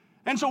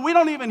 And so we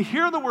don't even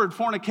hear the word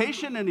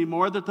fornication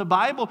anymore that the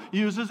Bible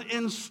uses.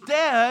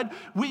 Instead,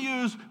 we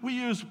use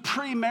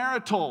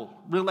premarital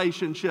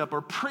relationship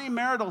or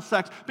premarital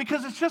sex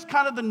because it's just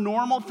kind of the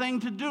normal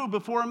thing to do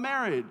before a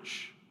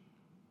marriage.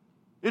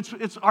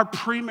 It's our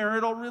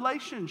premarital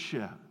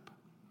relationship.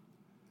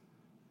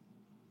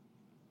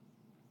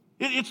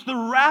 It's the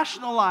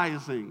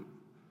rationalizing,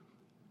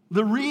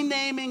 the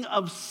renaming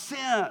of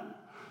sin.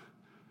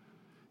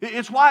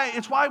 It's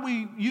why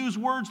we use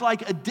words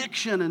like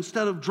addiction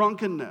instead of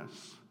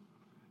drunkenness.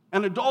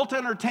 and adult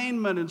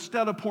entertainment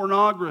instead of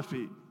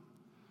pornography.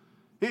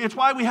 It's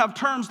why we have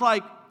terms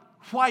like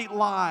white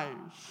lies.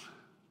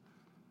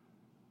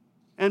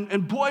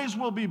 And boys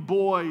will be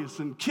boys,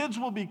 and kids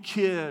will be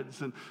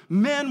kids, and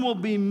men will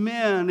be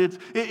men.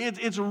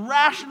 It's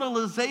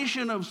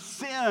rationalization of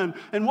sin.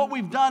 And what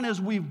we've done is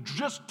we've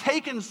just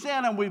taken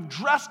sin and we've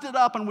dressed it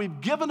up and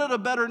we've given it a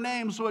better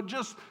name so it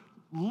just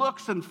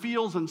looks and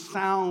feels and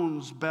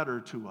sounds better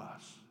to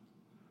us.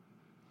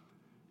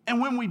 And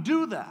when we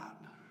do that,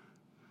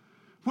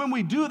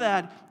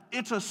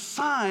 it's a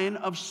sign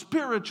of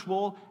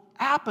spiritual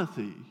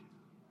apathy.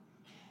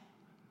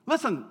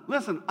 Listen,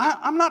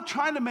 I'm not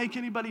trying to make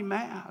anybody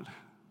mad.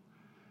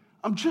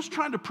 I'm just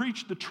trying to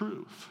preach the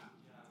truth.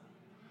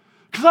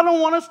 Because I don't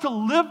want us to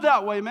live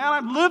that way, man.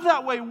 I've lived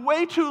that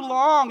way too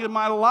long in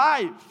my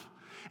life.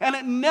 And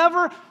it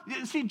never,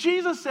 see,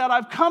 Jesus said,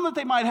 I've come that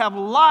they might have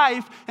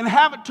life and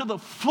have it to the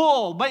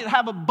full, but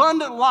have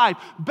abundant life,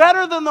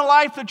 better than the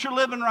life that you're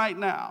living right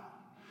now.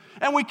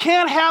 And we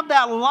can't have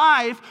that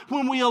life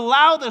when we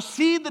allow the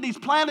seed that He's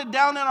planted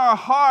down in our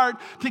heart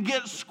to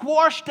get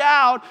squashed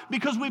out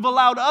because we've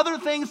allowed other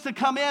things to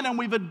come in and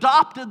we've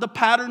adopted the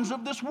patterns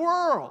of this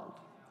world.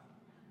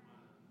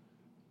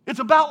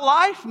 It's about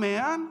life,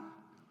 man.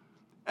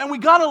 And we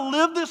got to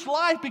live this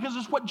life because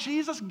it's what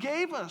Jesus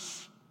gave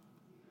us.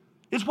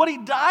 It's what He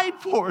died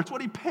for. It's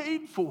what He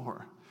paid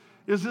for,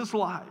 is this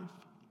life.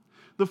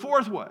 The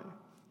fourth way,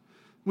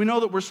 we know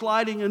that we're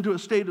sliding into a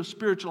state of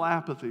spiritual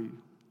apathy.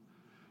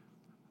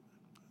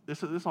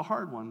 This is a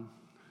hard one.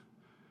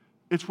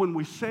 It's when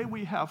we say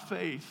we have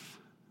faith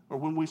or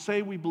when we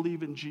say we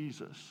believe in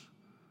Jesus,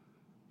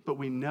 but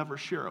we never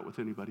share it with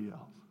anybody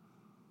else.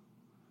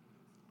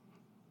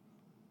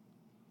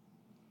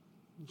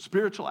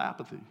 Spiritual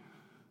apathy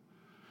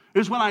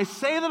is when I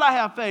say that I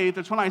have faith.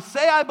 It's when I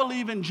say I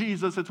believe in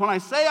Jesus. It's when I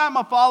say I'm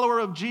a follower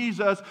of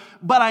Jesus,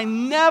 but I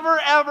never,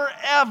 ever,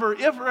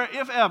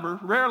 if ever,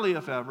 rarely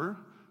if ever,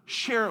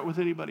 share it with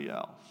anybody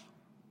else.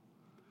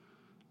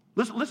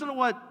 Listen to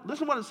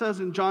what it says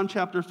in John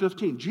chapter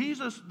 15.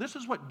 This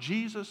is what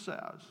Jesus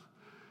says.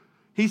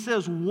 He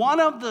says, one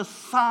of the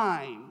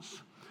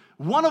signs,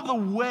 one of the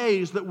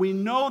ways that we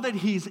know that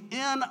He's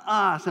in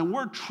us and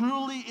we're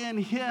truly in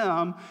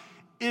Him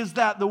is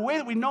that the way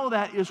that we know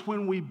that is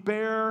when we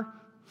bear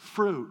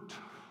fruit,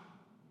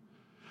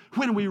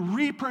 when we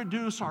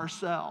reproduce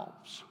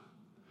ourselves.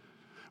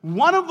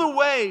 One of the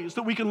ways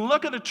that we can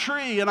look at a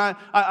tree, and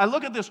I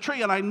look at this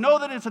tree and I know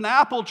that it's an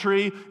apple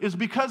tree, is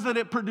because that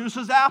it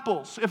produces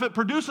apples. If it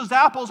produces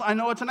apples, I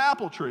know it's an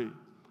apple tree.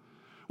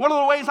 One of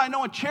the ways I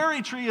know a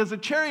cherry tree is a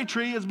cherry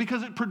tree is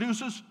because it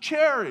produces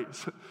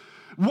cherries.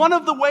 One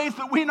of the ways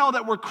that we know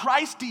that we're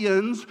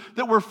Christians,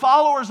 that we're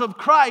followers of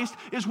Christ,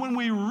 is when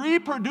we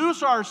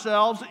reproduce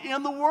ourselves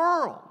in the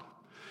world.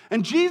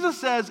 And Jesus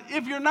says,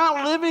 if you're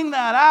not living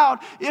that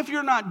out, if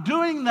you're not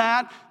doing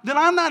that, then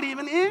I'm not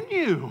even in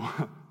you.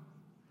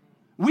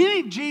 We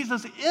need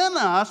Jesus in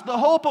us, the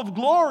hope of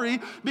glory,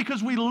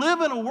 because we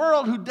live in a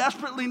world who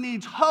desperately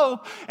needs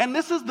hope, and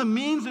this is the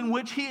means in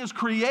which He has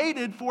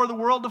created for the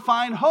world to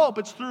find hope.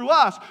 It's through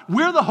us.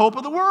 We're the hope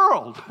of the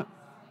world.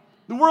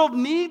 The world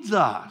needs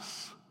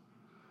us.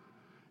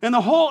 And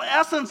the whole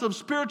essence of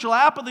spiritual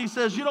apathy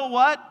says, you know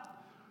what?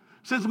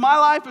 Since my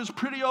life is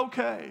pretty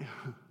okay,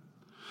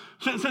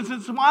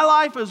 since my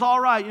life is all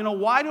right,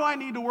 why do I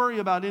need to worry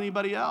about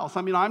anybody else?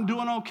 I mean, I'm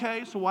doing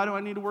okay, so why do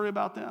I need to worry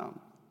about them?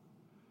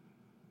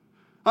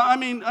 I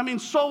mean,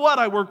 so what?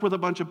 I work with a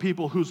bunch of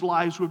people whose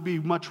lives would be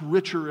much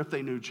richer if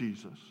they knew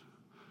Jesus.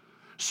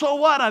 So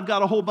what? I've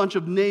got a whole bunch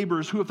of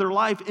neighbors who, if their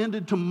life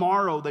ended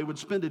tomorrow, they would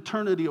spend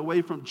eternity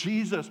away from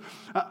Jesus.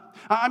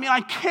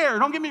 I care.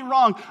 Don't get me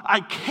wrong.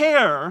 I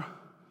care,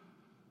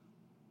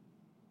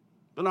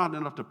 but not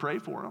enough to pray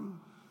for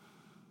them.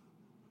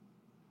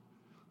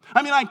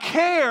 I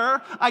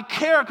care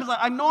because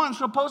I know I'm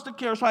supposed to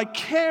care, so I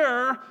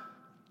care,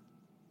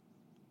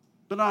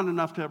 but not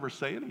enough to ever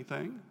say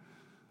anything.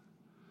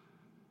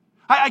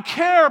 I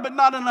care, but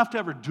not enough to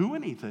ever do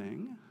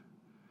anything.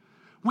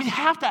 We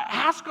have to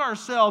ask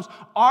ourselves,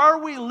 are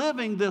we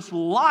living this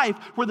life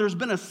where there's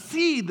been a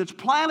seed that's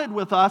planted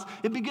with us?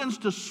 It begins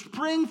to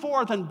spring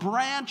forth and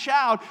branch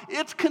out.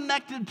 It's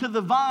connected to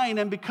the vine,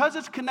 and because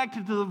it's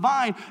connected to the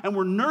vine and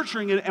we're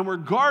nurturing it and we're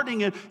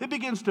guarding it, it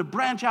begins to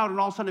branch out and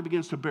all of a sudden it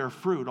begins to bear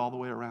fruit all the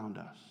way around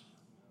us.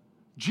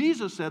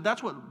 Jesus said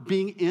that's what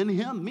being in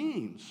Him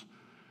means.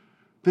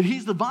 That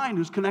He's the vine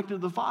who's connected to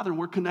the Father and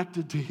we're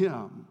connected to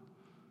Him.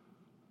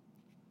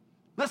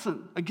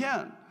 Listen,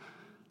 again,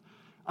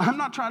 I'm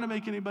not trying to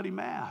make anybody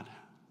mad,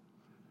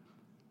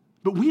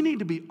 but we need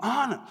to be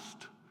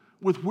honest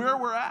with where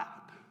we're at.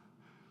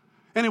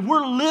 And if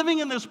we're living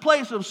in this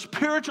place of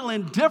spiritual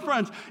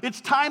indifference,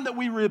 it's time that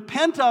we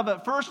repent of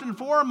it. First and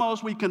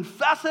foremost, we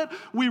confess it,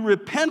 we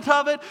repent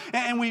of it,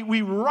 and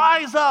we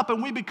rise up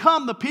and we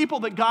become the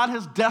people that God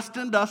has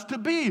destined us to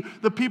be,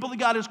 the people that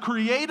God has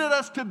created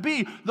us to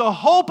be. The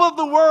hope of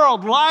the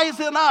world lies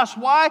in us.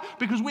 Why?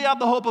 Because we have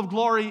the hope of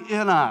glory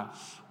in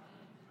us.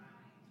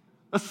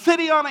 A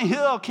city on a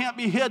hill can't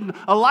be hidden.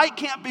 A light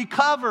can't be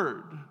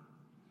covered.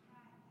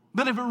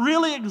 But if it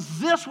really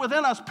exists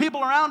within us,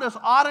 people around us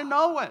ought to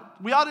know it.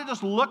 We ought to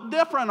just look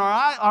different.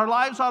 Our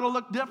lives ought to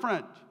look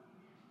different.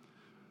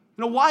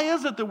 Why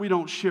is it that we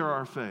don't share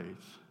our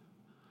faith?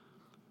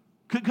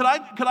 Could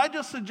I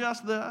just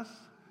suggest this?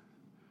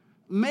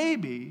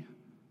 Maybe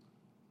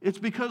it's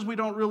because we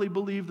don't really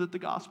believe that the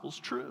gospel's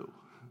true.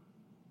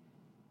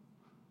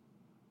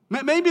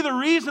 Maybe the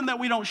reason that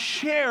we don't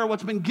share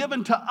what's been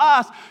given to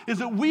us is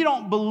that we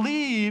don't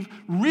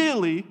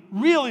really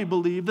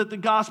believe that the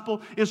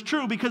gospel is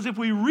true. Because if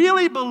we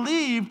really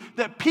believed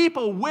that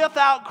people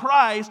without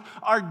Christ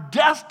are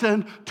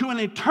destined to an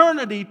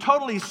eternity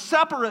totally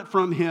separate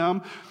from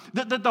Him,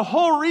 that the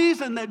whole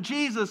reason that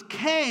Jesus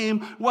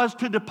came was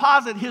to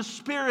deposit His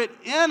Spirit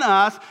in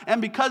us,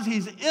 and because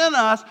He's in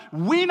us,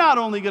 we not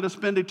only get to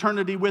spend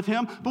eternity with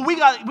Him, but we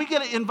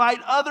get to invite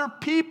other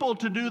people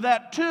to do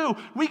that too.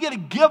 We get to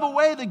give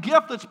away the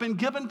gift that's been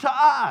given to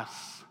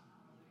us.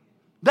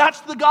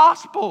 That's the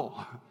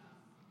gospel.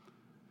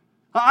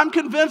 I'm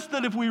convinced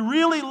that if we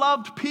really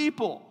loved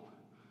people,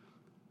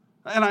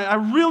 and I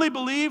really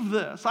believe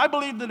this, I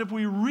believe that if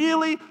we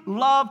really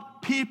loved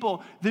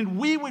people, then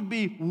we would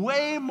be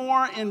way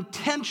more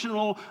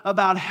intentional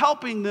about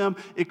helping them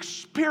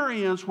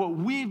experience what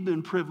we've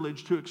been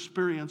privileged to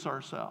experience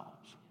ourselves.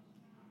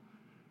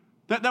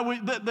 That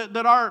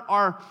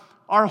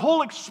our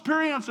whole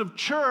experience of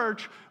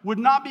church would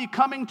not be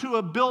coming to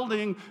a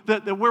building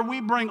that where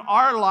we bring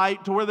our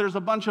light to where there's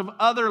a bunch of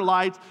other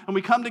lights, and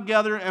we come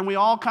together and we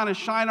all kind of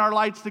shine our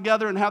lights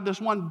together and have this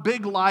one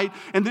big light,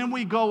 and then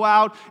we go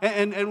out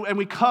and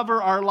we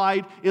cover our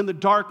light in the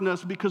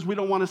darkness because we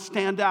don't want to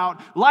stand out.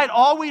 Light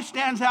always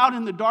stands out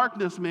in the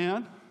darkness,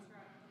 man.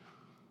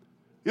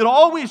 It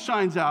always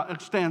stands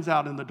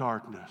out in the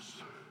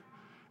darkness.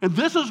 And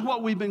this is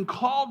what we've been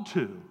called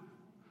to.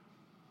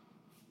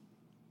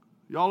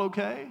 Y'all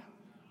okay?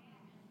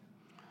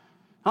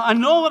 I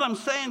know what I'm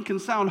saying can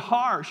sound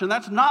harsh, and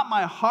that's not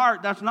my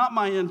heart, that's not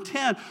my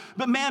intent.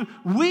 But man,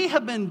 we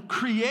have been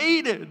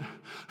created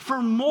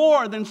for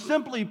more than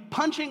simply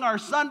punching our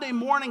Sunday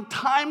morning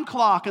time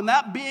clock, and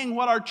that being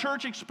what our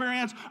church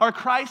experience, our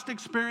Christ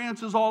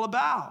experience is all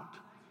about.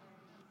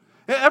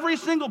 Every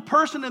single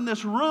person in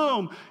this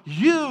room,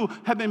 you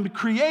have been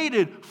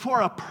created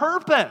for a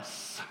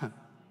purpose.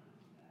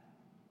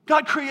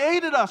 God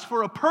created us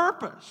for a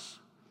purpose.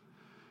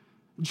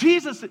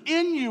 Jesus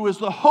in you is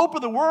the hope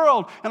of the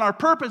world, and our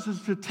purpose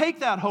is to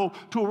take that hope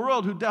to a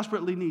world who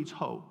desperately needs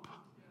hope.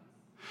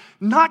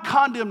 Not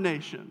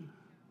condemnation,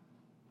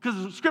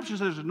 because the Scripture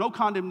says there's no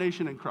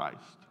condemnation in Christ.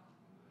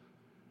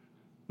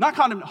 Not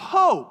condemnation,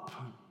 hope.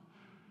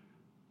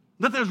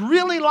 That there's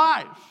really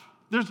life.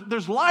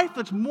 There's life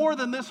that's more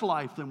than this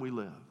life than we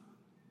live.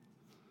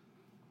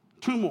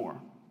 Two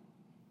more.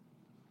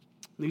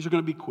 These are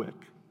going to be quick.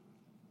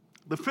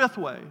 The fifth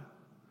way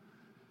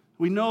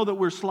we know that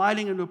we're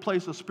sliding into a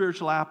place of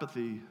spiritual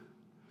apathy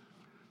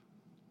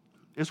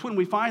is when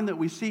we find that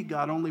we seek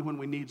God only when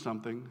we need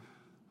something,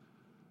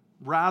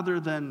 rather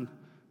than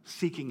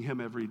seeking Him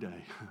every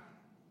day.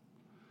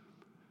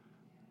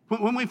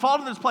 When we fall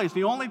to this place,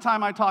 the only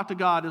time I talk to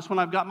God is when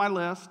I've got my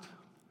list.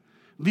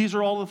 These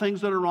are all the things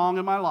that are wrong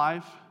in my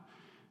life,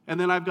 and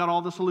then I've got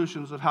all the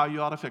solutions of how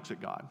you ought to fix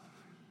it, God.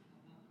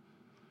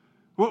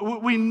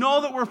 We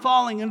know that we're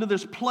falling into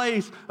this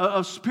place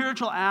of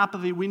spiritual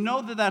apathy. We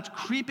know that that's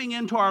creeping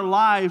into our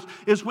lives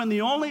is when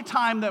the only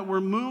time that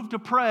we're moved to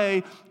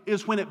pray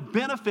is when it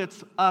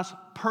benefits us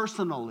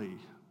personally.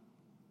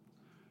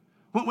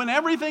 When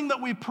everything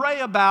that we pray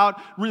about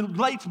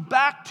relates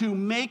back to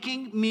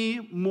making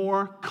me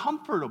more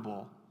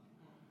comfortable.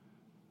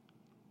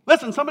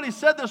 Listen, somebody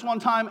said this one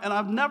time, and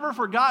I've never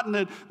forgotten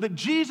it, that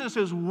Jesus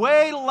is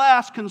way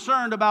less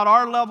concerned about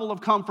our level of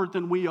comfort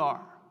than we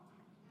are.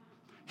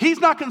 He's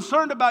not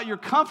concerned about your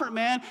comfort,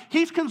 man.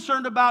 He's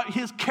concerned about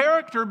His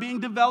character being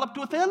developed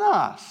within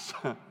us.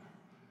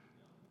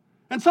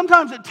 And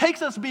sometimes it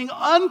takes us being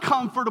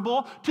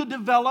uncomfortable to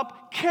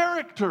develop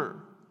character.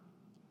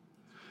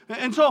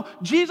 And so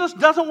Jesus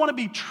doesn't want to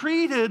be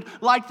treated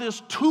like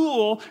this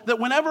tool that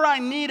whenever I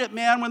need it,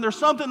 man, when there's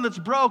something that's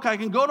broke, I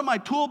can go to my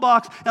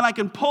toolbox and I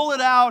can pull it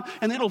out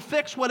and it'll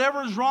fix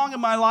whatever is wrong in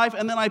my life,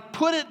 and then I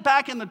put it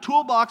back in the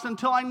toolbox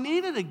until I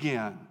need it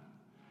again.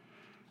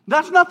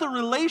 That's not the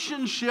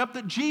relationship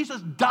that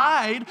Jesus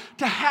died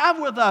to have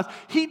with us.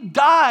 He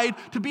died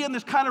to be in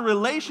this kind of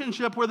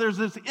relationship where there's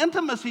this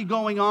intimacy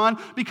going on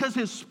because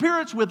His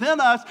Spirit's within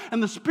us,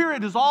 and the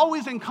Spirit is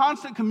always in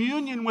constant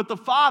communion with the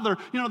Father.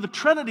 You know, the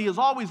Trinity is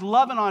always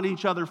loving on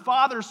each other,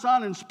 Father,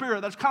 Son, and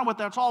Spirit. That's kind of what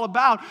that's all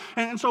about.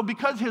 And so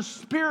because His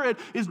Spirit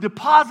is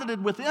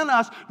deposited within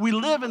us, we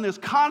live in this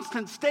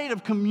constant state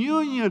of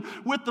communion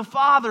with the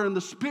Father and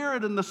the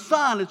Spirit and the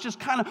Son. It's just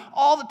kind of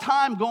all the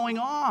time going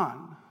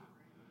on.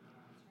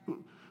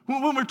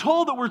 When we're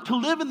told that we're to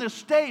live in this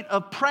state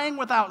of praying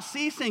without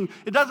ceasing,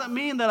 it doesn't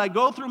mean that I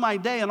go through my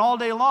day and all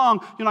day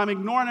long, I'm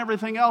ignoring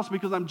everything else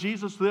because I'm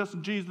Jesus this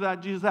and Jesus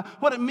that, Jesus that.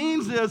 What it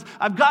means is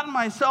I've gotten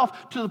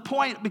myself to the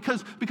point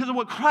because of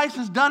what Christ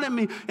has done in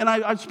me, and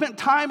I've spent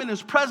time in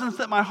His presence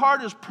that my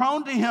heart is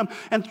prone to Him.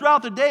 And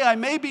throughout the day, I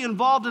may be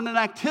involved in an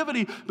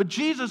activity, but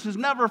Jesus is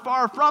never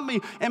far from me,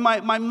 and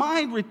my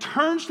mind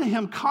returns to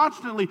Him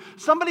constantly.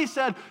 Somebody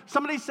said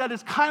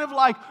it's kind of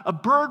like a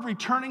bird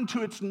returning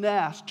to its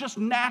nest, just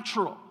natural.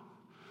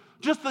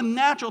 Just the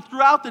natural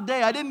throughout the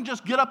day. I didn't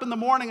just get up in the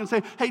morning and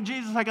say, hey,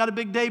 Jesus, I got a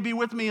big day, be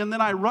with me. And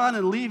then I run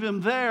and leave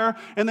Him there.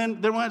 And then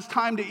when it's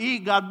time to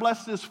eat, God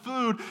bless this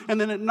food.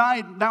 And then at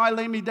night, now I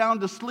lay me down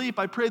to sleep.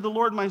 I pray the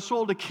Lord my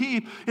soul to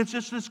keep. It's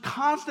just this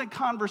constant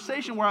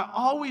conversation where I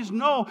always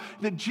know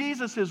that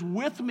Jesus is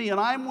with me and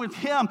I'm with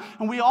Him.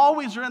 And we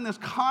always are in this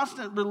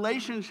constant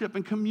relationship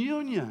and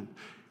communion.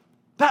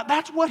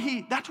 That's what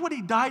He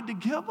died to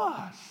give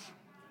us.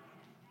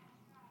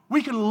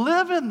 We can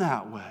live in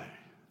that way.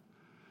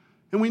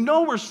 And we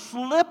know we're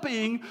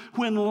slipping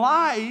when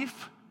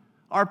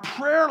our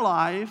prayer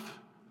life,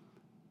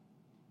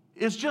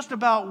 is just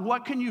about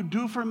what can you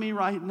do for me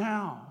right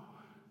now.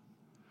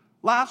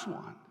 Last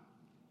one.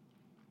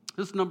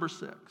 This is number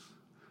 6.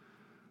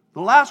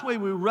 The last way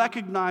we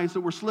recognize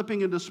that we're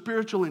slipping into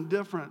spiritual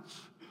indifference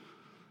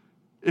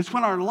is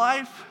when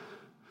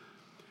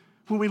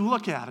we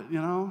look at it,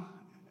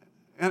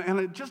 and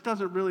it just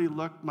doesn't really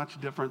look much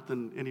different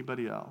than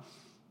anybody else.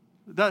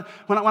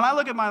 When I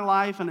look at my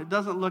life and it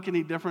doesn't look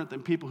any different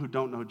than people who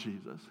don't know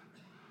Jesus.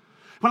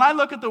 When I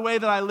look at the way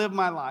that I live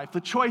my life, the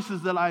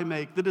choices that I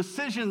make, the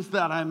decisions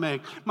that I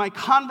make, my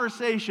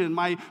conversation,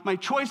 my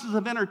choices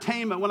of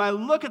entertainment, when I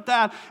look at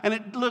that and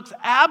it looks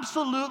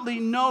absolutely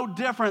no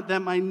different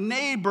than my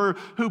neighbor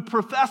who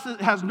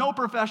has no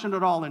profession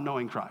at all in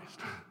knowing Christ.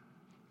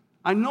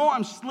 I know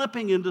I'm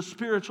slipping into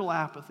spiritual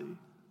apathy.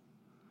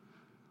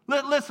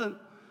 Listen,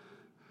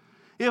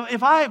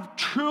 if I have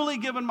truly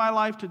given my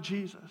life to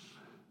Jesus,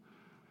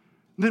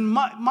 then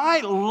my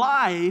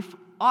life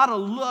ought to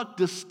look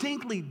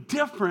distinctly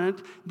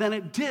different than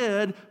it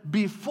did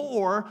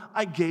before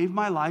I gave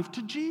my life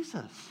to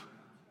Jesus.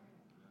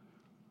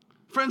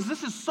 Friends,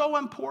 this is so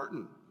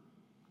important.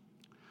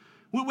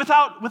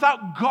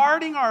 Without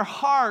guarding our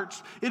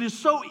hearts, it is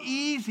so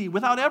easy,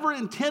 without ever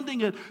intending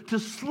it, to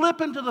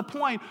slip into the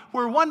point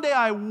where one day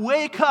I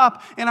wake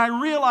up and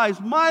I realize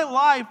my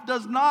life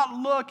does not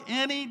look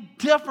any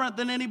different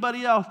than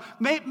anybody else.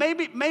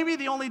 Maybe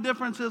the only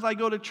difference is I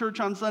go to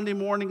church on Sunday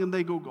morning and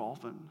they go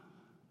golfing.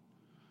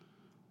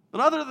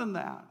 But other than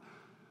that,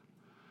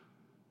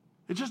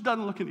 it just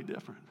doesn't look any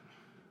different.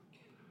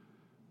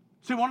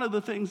 See, one of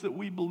the things that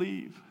we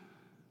believe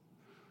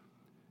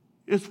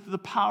is the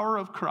power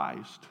of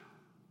Christ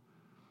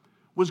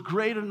was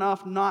great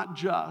enough not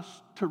just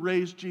to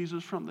raise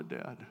Jesus from the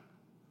dead.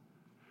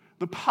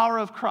 The power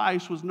of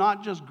Christ was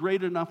not just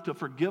great enough to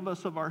forgive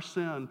us of our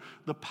sin.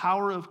 The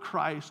power of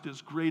Christ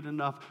is great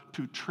enough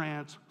to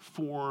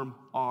transform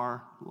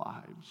our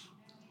lives.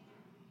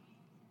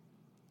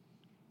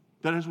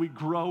 That as we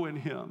grow in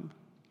Him,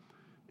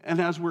 and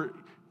as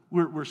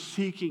we're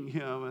seeking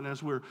Him, and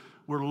as we're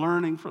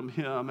learning from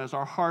Him, as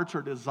our hearts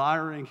are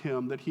desiring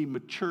Him, that He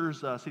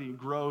matures us and He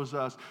grows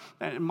us.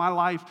 And my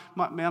life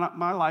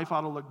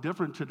ought to look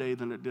different today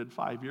than it did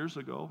 5 years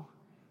ago.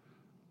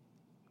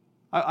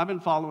 I've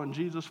been following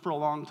Jesus for a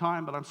long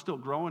time, but I'm still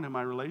growing in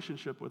my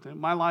relationship with Him.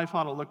 My life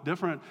ought to look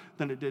different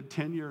than it did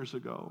 10 years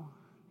ago.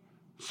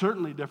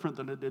 Certainly different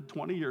than it did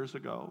 20 years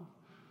ago.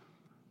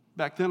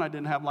 Back then, I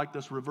didn't have like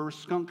this reverse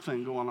skunk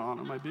thing going on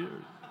in my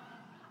beard.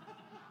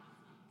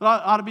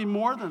 But it ought to be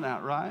more than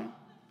that, right?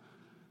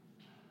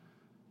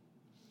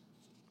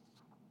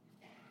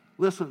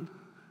 Listen,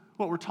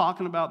 what we're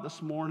talking about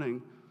this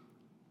morning,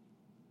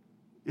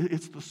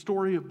 it's the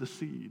story of the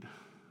seed.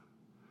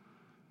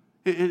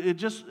 It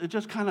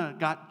just kind of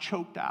got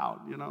choked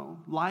out,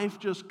 Life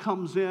just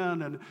comes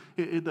in, and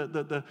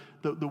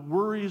the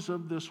worries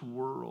of this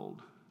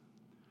world,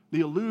 the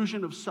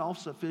illusion of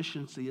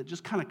self-sufficiency, it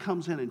just kind of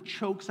comes in and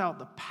chokes out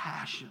the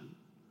passion.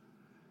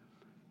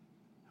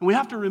 And we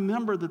have to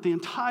remember that the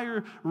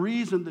entire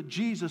reason that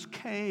Jesus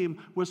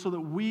came was so that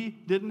we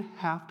didn't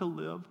have to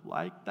live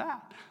like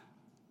that.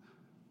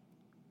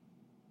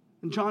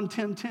 In John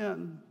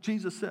 10:10,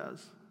 Jesus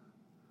says,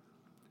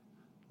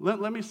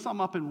 let me sum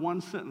up in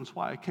one sentence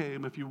why I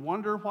came. If you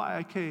wonder why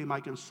I came,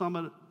 I can sum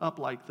it up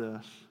like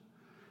this.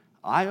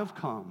 I have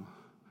come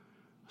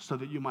so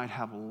that you might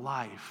have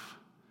life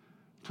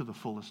to the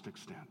fullest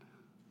extent.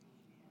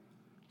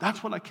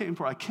 That's what I came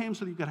for. I came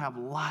so that you could have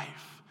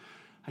life.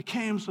 I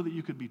came so that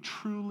you could be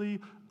truly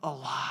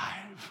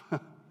alive.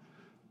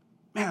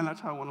 Man,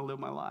 that's how I want to live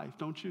my life,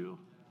 don't you?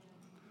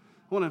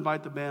 I want to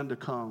invite the band to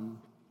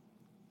come.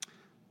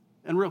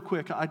 And real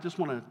quick, I just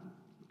want to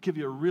give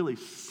you a really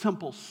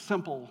simple,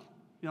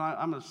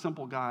 I'm a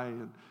simple guy,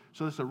 and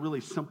so this is a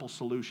really simple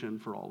solution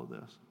for all of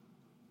this.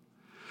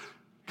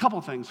 A couple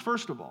things.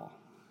 First of all,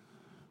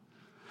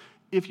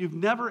 if you've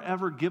never,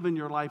 ever given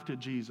your life to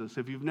Jesus,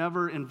 if you've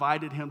never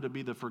invited him to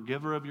be the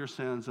forgiver of your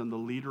sins and the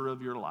leader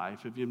of your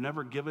life, if you've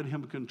never given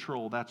him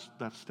control, that's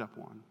step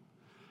one.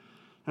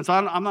 And so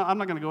I'm not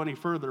going to go any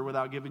further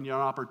without giving you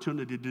an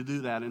opportunity to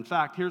do that. In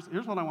fact, here's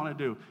what I want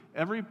to do.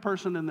 Every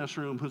person in this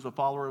room who's a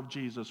follower of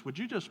Jesus, would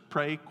you just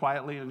pray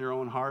quietly in your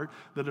own heart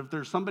that if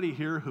there's somebody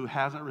here who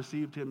hasn't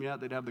received him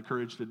yet, they'd have the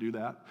courage to do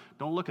that?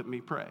 Don't look at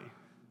me, pray.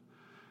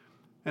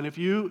 And if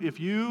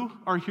you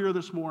are here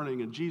this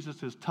morning and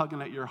Jesus is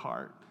tugging at your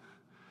heart,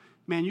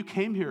 man, you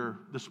came here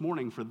this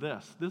morning for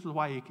this. This is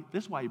why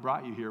he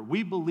brought you here.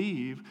 We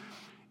believe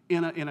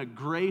in a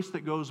grace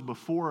that goes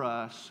before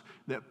us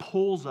that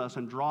pulls us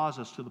and draws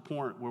us to the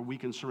point where we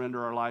can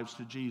surrender our lives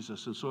to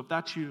Jesus. And so if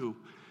that's you,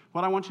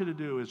 what I want you to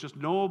do is just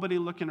nobody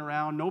looking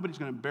around, nobody's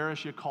going to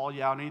embarrass you, call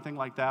you out, anything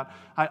like that.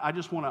 I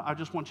just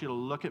want you to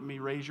look at me,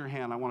 raise your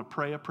hand. I want to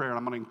pray a prayer, and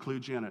I'm going to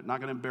include you in it.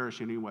 Not going to embarrass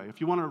you anyway. If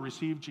you want to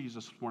receive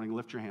Jesus this morning,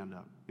 lift your hand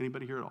up.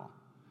 Anybody here at all?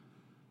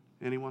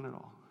 Anyone at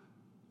all?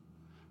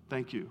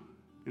 Thank you.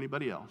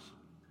 Anybody else?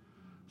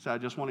 Say, I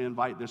just want to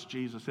invite this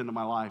Jesus into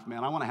my life.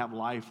 Man, I want to have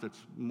life that's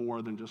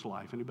more than just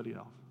life. Anybody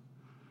else?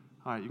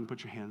 All right, you can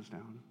put your hands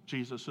down.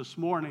 Jesus, this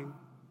morning,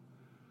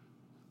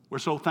 we're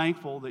so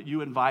thankful that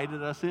you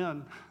invited us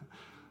in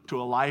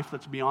to a life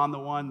that's beyond the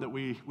one that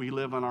we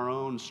live in our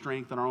own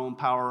strength and our own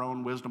power, our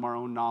own wisdom, our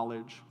own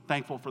knowledge.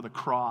 Thankful for the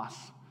cross.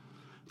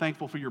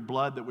 Thankful for your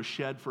blood that was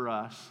shed for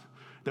us,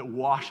 that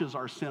washes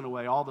our sin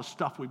away, all the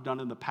stuff we've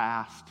done in the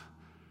past.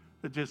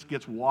 It just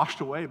gets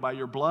washed away by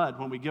your blood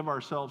when we give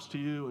ourselves to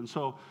you. And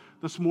so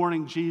this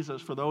morning, Jesus,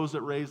 for those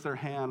that raise their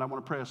hand, I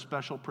want to pray a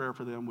special prayer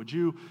for them. Would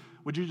you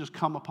just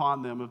come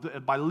upon them?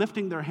 If by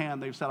lifting their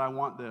hand, they've said, I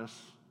want this.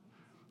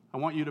 I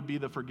want you to be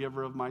the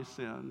forgiver of my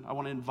sin. I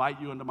want to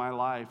invite you into my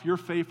life. You're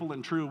faithful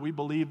and true. We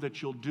believe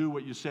that you'll do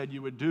what you said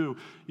you would do.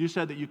 You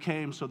said that you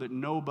came so that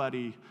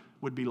nobody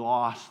would be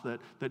lost,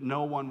 that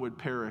no one would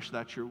perish.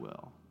 That's your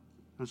will.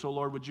 And so,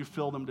 Lord, would you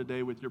fill them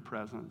today with your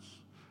presence?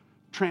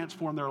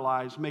 Transform their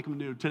lives, make them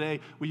new.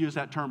 Today, we use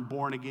that term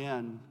born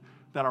again,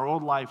 that our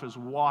old life is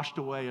washed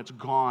away, it's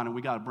gone, and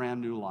we got a brand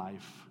new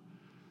life.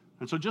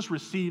 And so just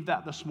receive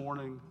that this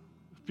morning.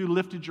 If you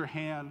lifted your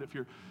hand, if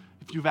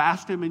you've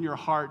asked him in your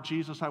heart,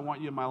 Jesus, I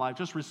want you in my life,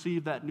 just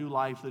receive that new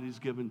life that he's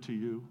given to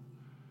you.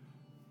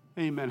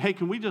 Amen. Hey,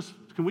 can we just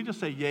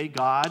say yay,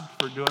 God,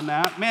 for doing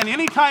that? Man,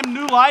 anytime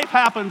new life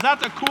happens,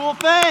 that's a cool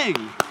thing.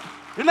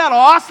 Isn't that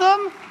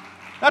awesome?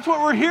 That's what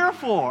we're here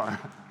for.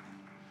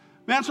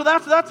 Man, so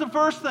that's the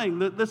first thing.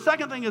 The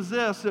second thing is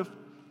this.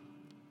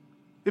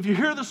 If you're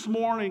here this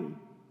morning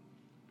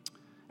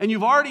and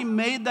you've already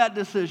made that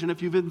decision,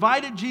 if you've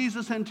invited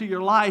Jesus into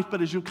your life,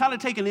 but as you kind of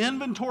take an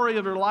inventory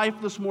of your life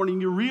this morning,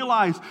 you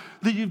realize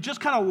that you've just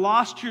kind of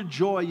lost your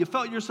joy. You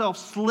felt yourself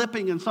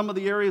slipping in some of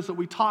the areas that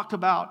we talked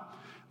about.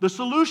 The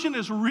solution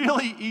is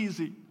really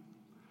easy.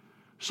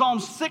 Psalm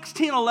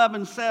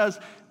 16:11 says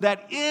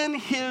that in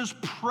his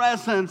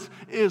presence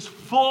is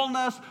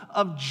fullness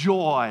of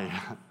joy.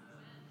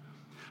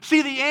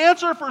 See, the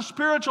answer for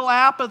spiritual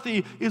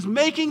apathy is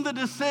making the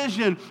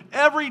decision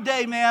every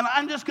day, man,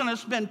 I'm just going to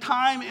spend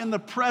time in the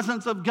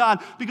presence of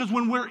God. Because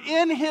when we're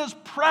in his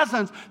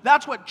presence,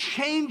 that's what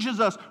changes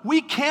us.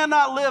 We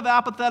cannot live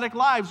apathetic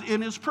lives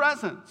in his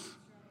presence.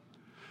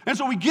 And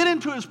so we get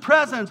into his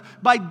presence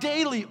by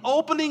daily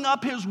opening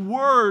up his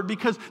word,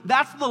 because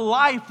that's the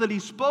life that he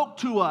spoke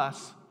to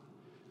us.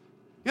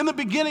 In the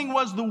beginning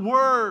was the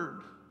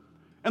Word,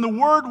 and the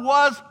Word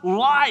was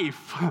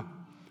life.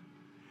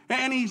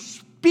 And he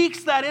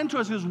speaks that into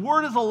us. His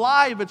Word is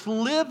alive, it's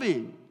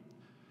living.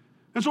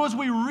 And so as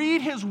we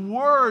read his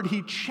Word,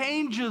 he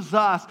changes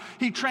us,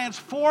 he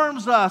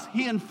transforms us,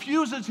 he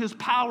infuses his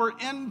power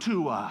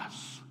into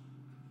us.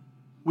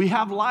 We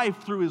have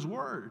life through his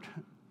Word.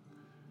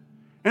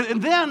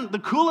 And then the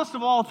coolest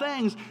of all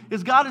things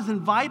is God has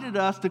invited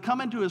us to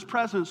come into his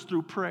presence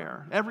through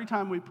prayer. Every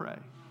time we pray,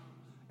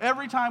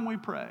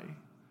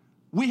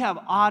 we have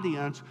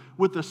audience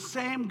with the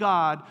same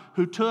God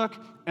who took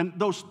and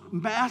those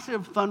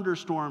massive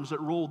thunderstorms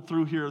that rolled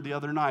through here the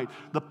other night,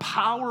 the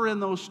power in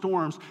those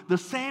storms, the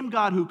same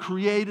God who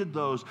created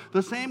those,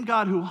 the same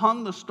God who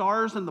hung the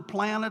stars and the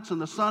planets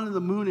and the sun and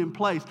the moon in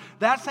place,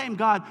 that same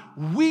God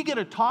we get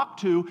to talk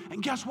to,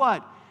 and guess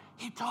what?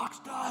 He talks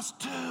to us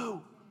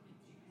too.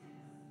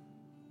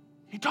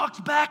 He talks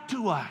back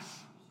to us,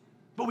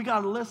 but we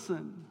got to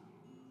listen.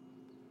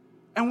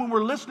 And when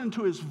we're listening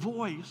to his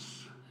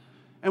voice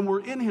and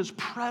we're in his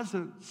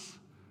presence,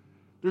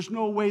 there's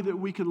no way that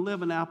we can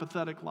live an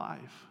apathetic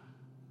life,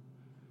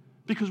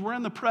 because we're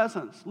in the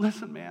presence.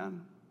 Listen,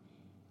 man.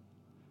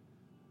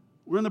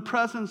 We're in the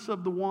presence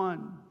of the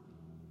one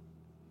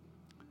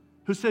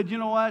who said, you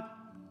know what?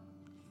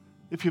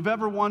 If you've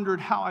ever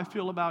wondered how I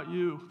feel about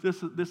you,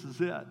 this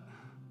is it.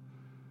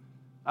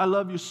 I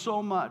love you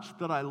so much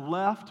that I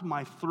left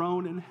my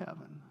throne in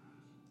heaven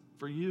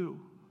for you.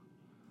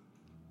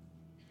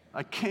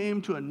 I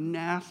came to a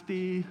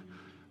nasty,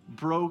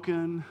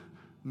 broken,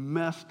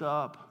 messed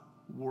up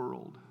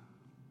world.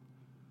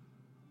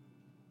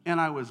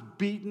 And I was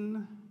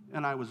beaten,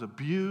 and I was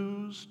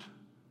abused,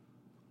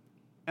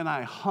 and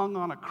I hung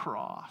on a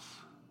cross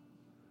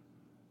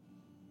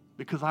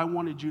because I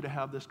wanted you to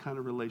have this kind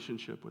of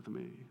relationship with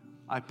me.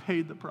 I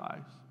paid the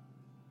price.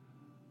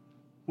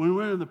 When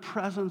we're in the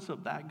presence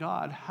of that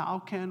God, how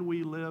can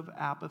we live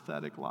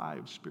apathetic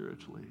lives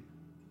spiritually?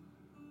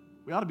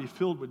 We ought to be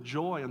filled with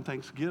joy and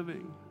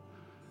thanksgiving.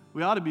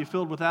 We ought to be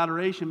filled with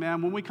adoration,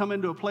 man. When we come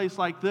into a place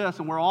like this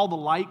and where all the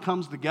light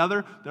comes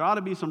together, there ought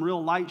to be some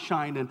real light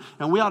shining,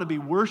 and we ought to be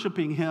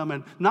worshiping Him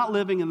and not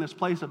living in this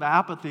place of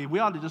apathy. We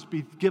ought to just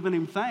be giving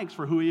Him thanks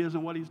for who He is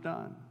and what He's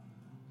done.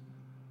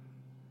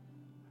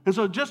 And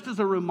so just as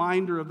a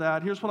reminder of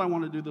that, here's what I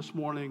want to do this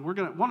morning.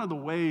 One of the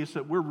ways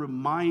that we're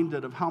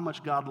reminded of how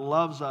much God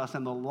loves us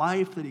and the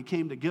life that He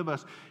came to give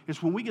us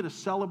is when we get to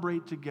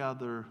celebrate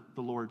together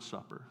the Lord's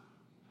Supper.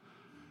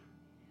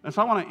 And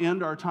so I want to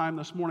end our time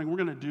this morning. We're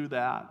going to do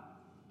that.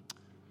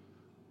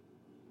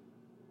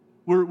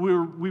 We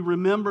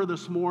remember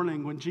this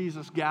morning when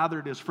Jesus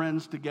gathered His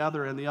friends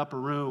together in the upper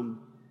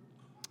room.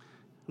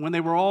 When they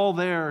were all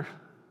there,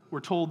 we're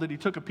told that He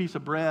took a piece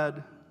of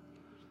bread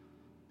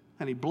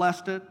and He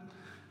blessed it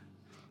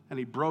and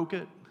He broke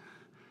it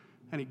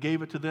and He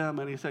gave it to them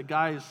and He said,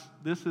 guys,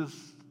 this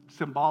is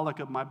symbolic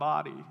of my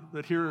body,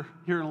 that here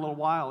in a little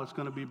while it's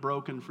going to be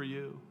broken for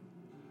you.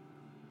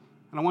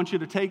 And I want you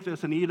to take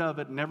this and eat of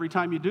it, and every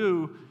time you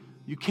do,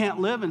 you can't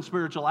live in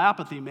spiritual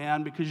apathy,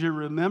 man, because you're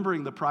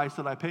remembering the price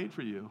that I paid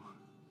for you.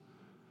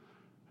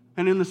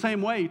 And in the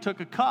same way, He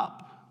took a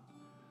cup,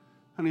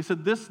 and He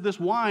said, this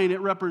wine, it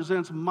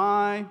represents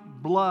my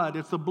blood.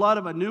 It's the blood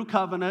of a new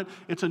covenant.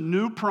 It's a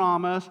new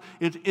promise.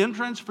 It's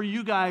entrance for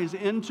you guys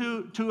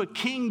into a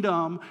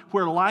kingdom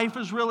where life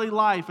is really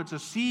life. It's a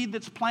seed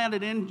that's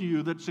planted into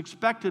you that's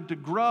expected to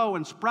grow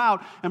and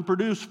sprout and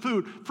produce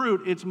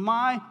fruit. It's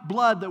my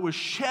blood that was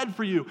shed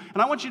for you.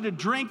 And I want you to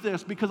drink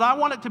this because I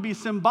want it to be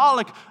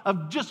symbolic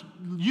of just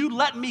you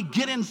letting me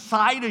get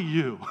inside of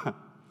you.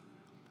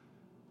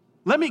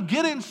 Let me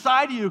get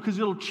inside of you because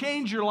it'll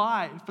change your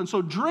life. And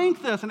so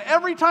drink this, and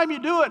every time you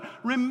do it,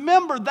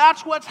 remember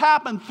that's what's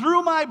happened.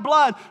 Through my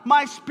blood,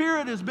 my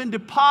spirit has been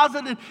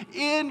deposited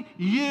in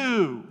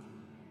you.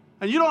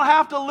 And you don't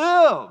have to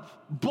live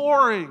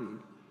boring,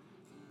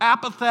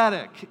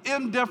 apathetic,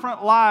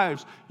 indifferent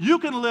lives. You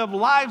can live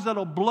lives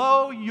that'll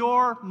blow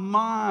your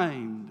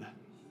mind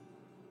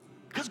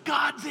because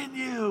God's in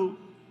you.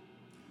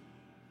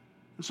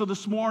 And so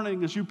this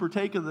morning, as you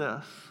partake of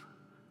this,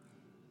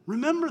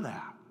 remember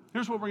that.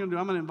 Here's what we're going to do.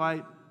 I'm going to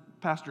invite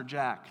Pastor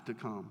Jack to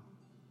come.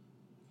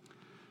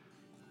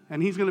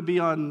 And he's going to be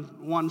on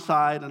one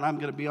side, and I'm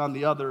going to be on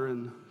the other,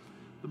 and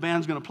the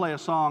band's going to play a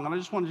song. And I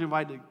just wanted to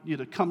invite you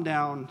to come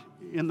down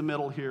in the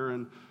middle here,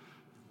 and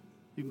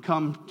you can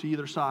come to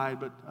either side,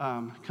 but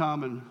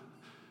come and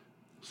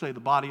say the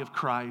body of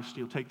Christ.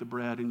 You'll take the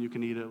bread, and you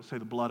can eat it. It'll say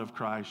the blood of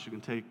Christ. You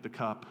can take the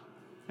cup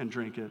and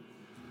drink it. And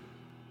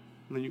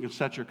then you can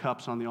set your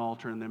cups on the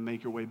altar and then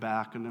make your way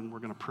back, and then we're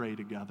going to pray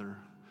together.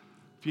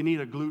 If you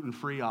need a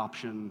gluten-free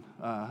option,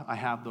 I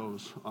have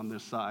those on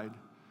this side.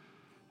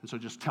 And so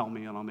just tell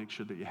me, and I'll make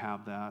sure that you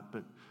have that.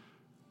 But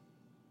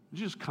you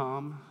just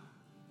come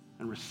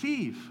and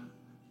receive.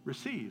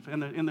 Receive.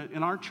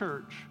 In our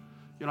church,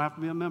 you don't have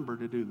to be a member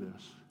to do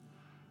this.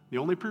 The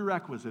only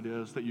prerequisite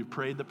is that you've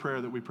prayed the prayer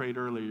that we prayed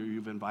earlier.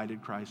 You've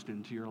invited Christ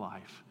into your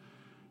life.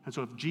 And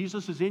so if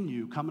Jesus is in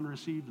you, come and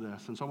receive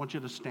this. And so I want you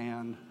to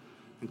stand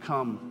and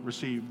come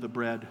receive the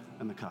bread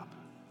and the cup.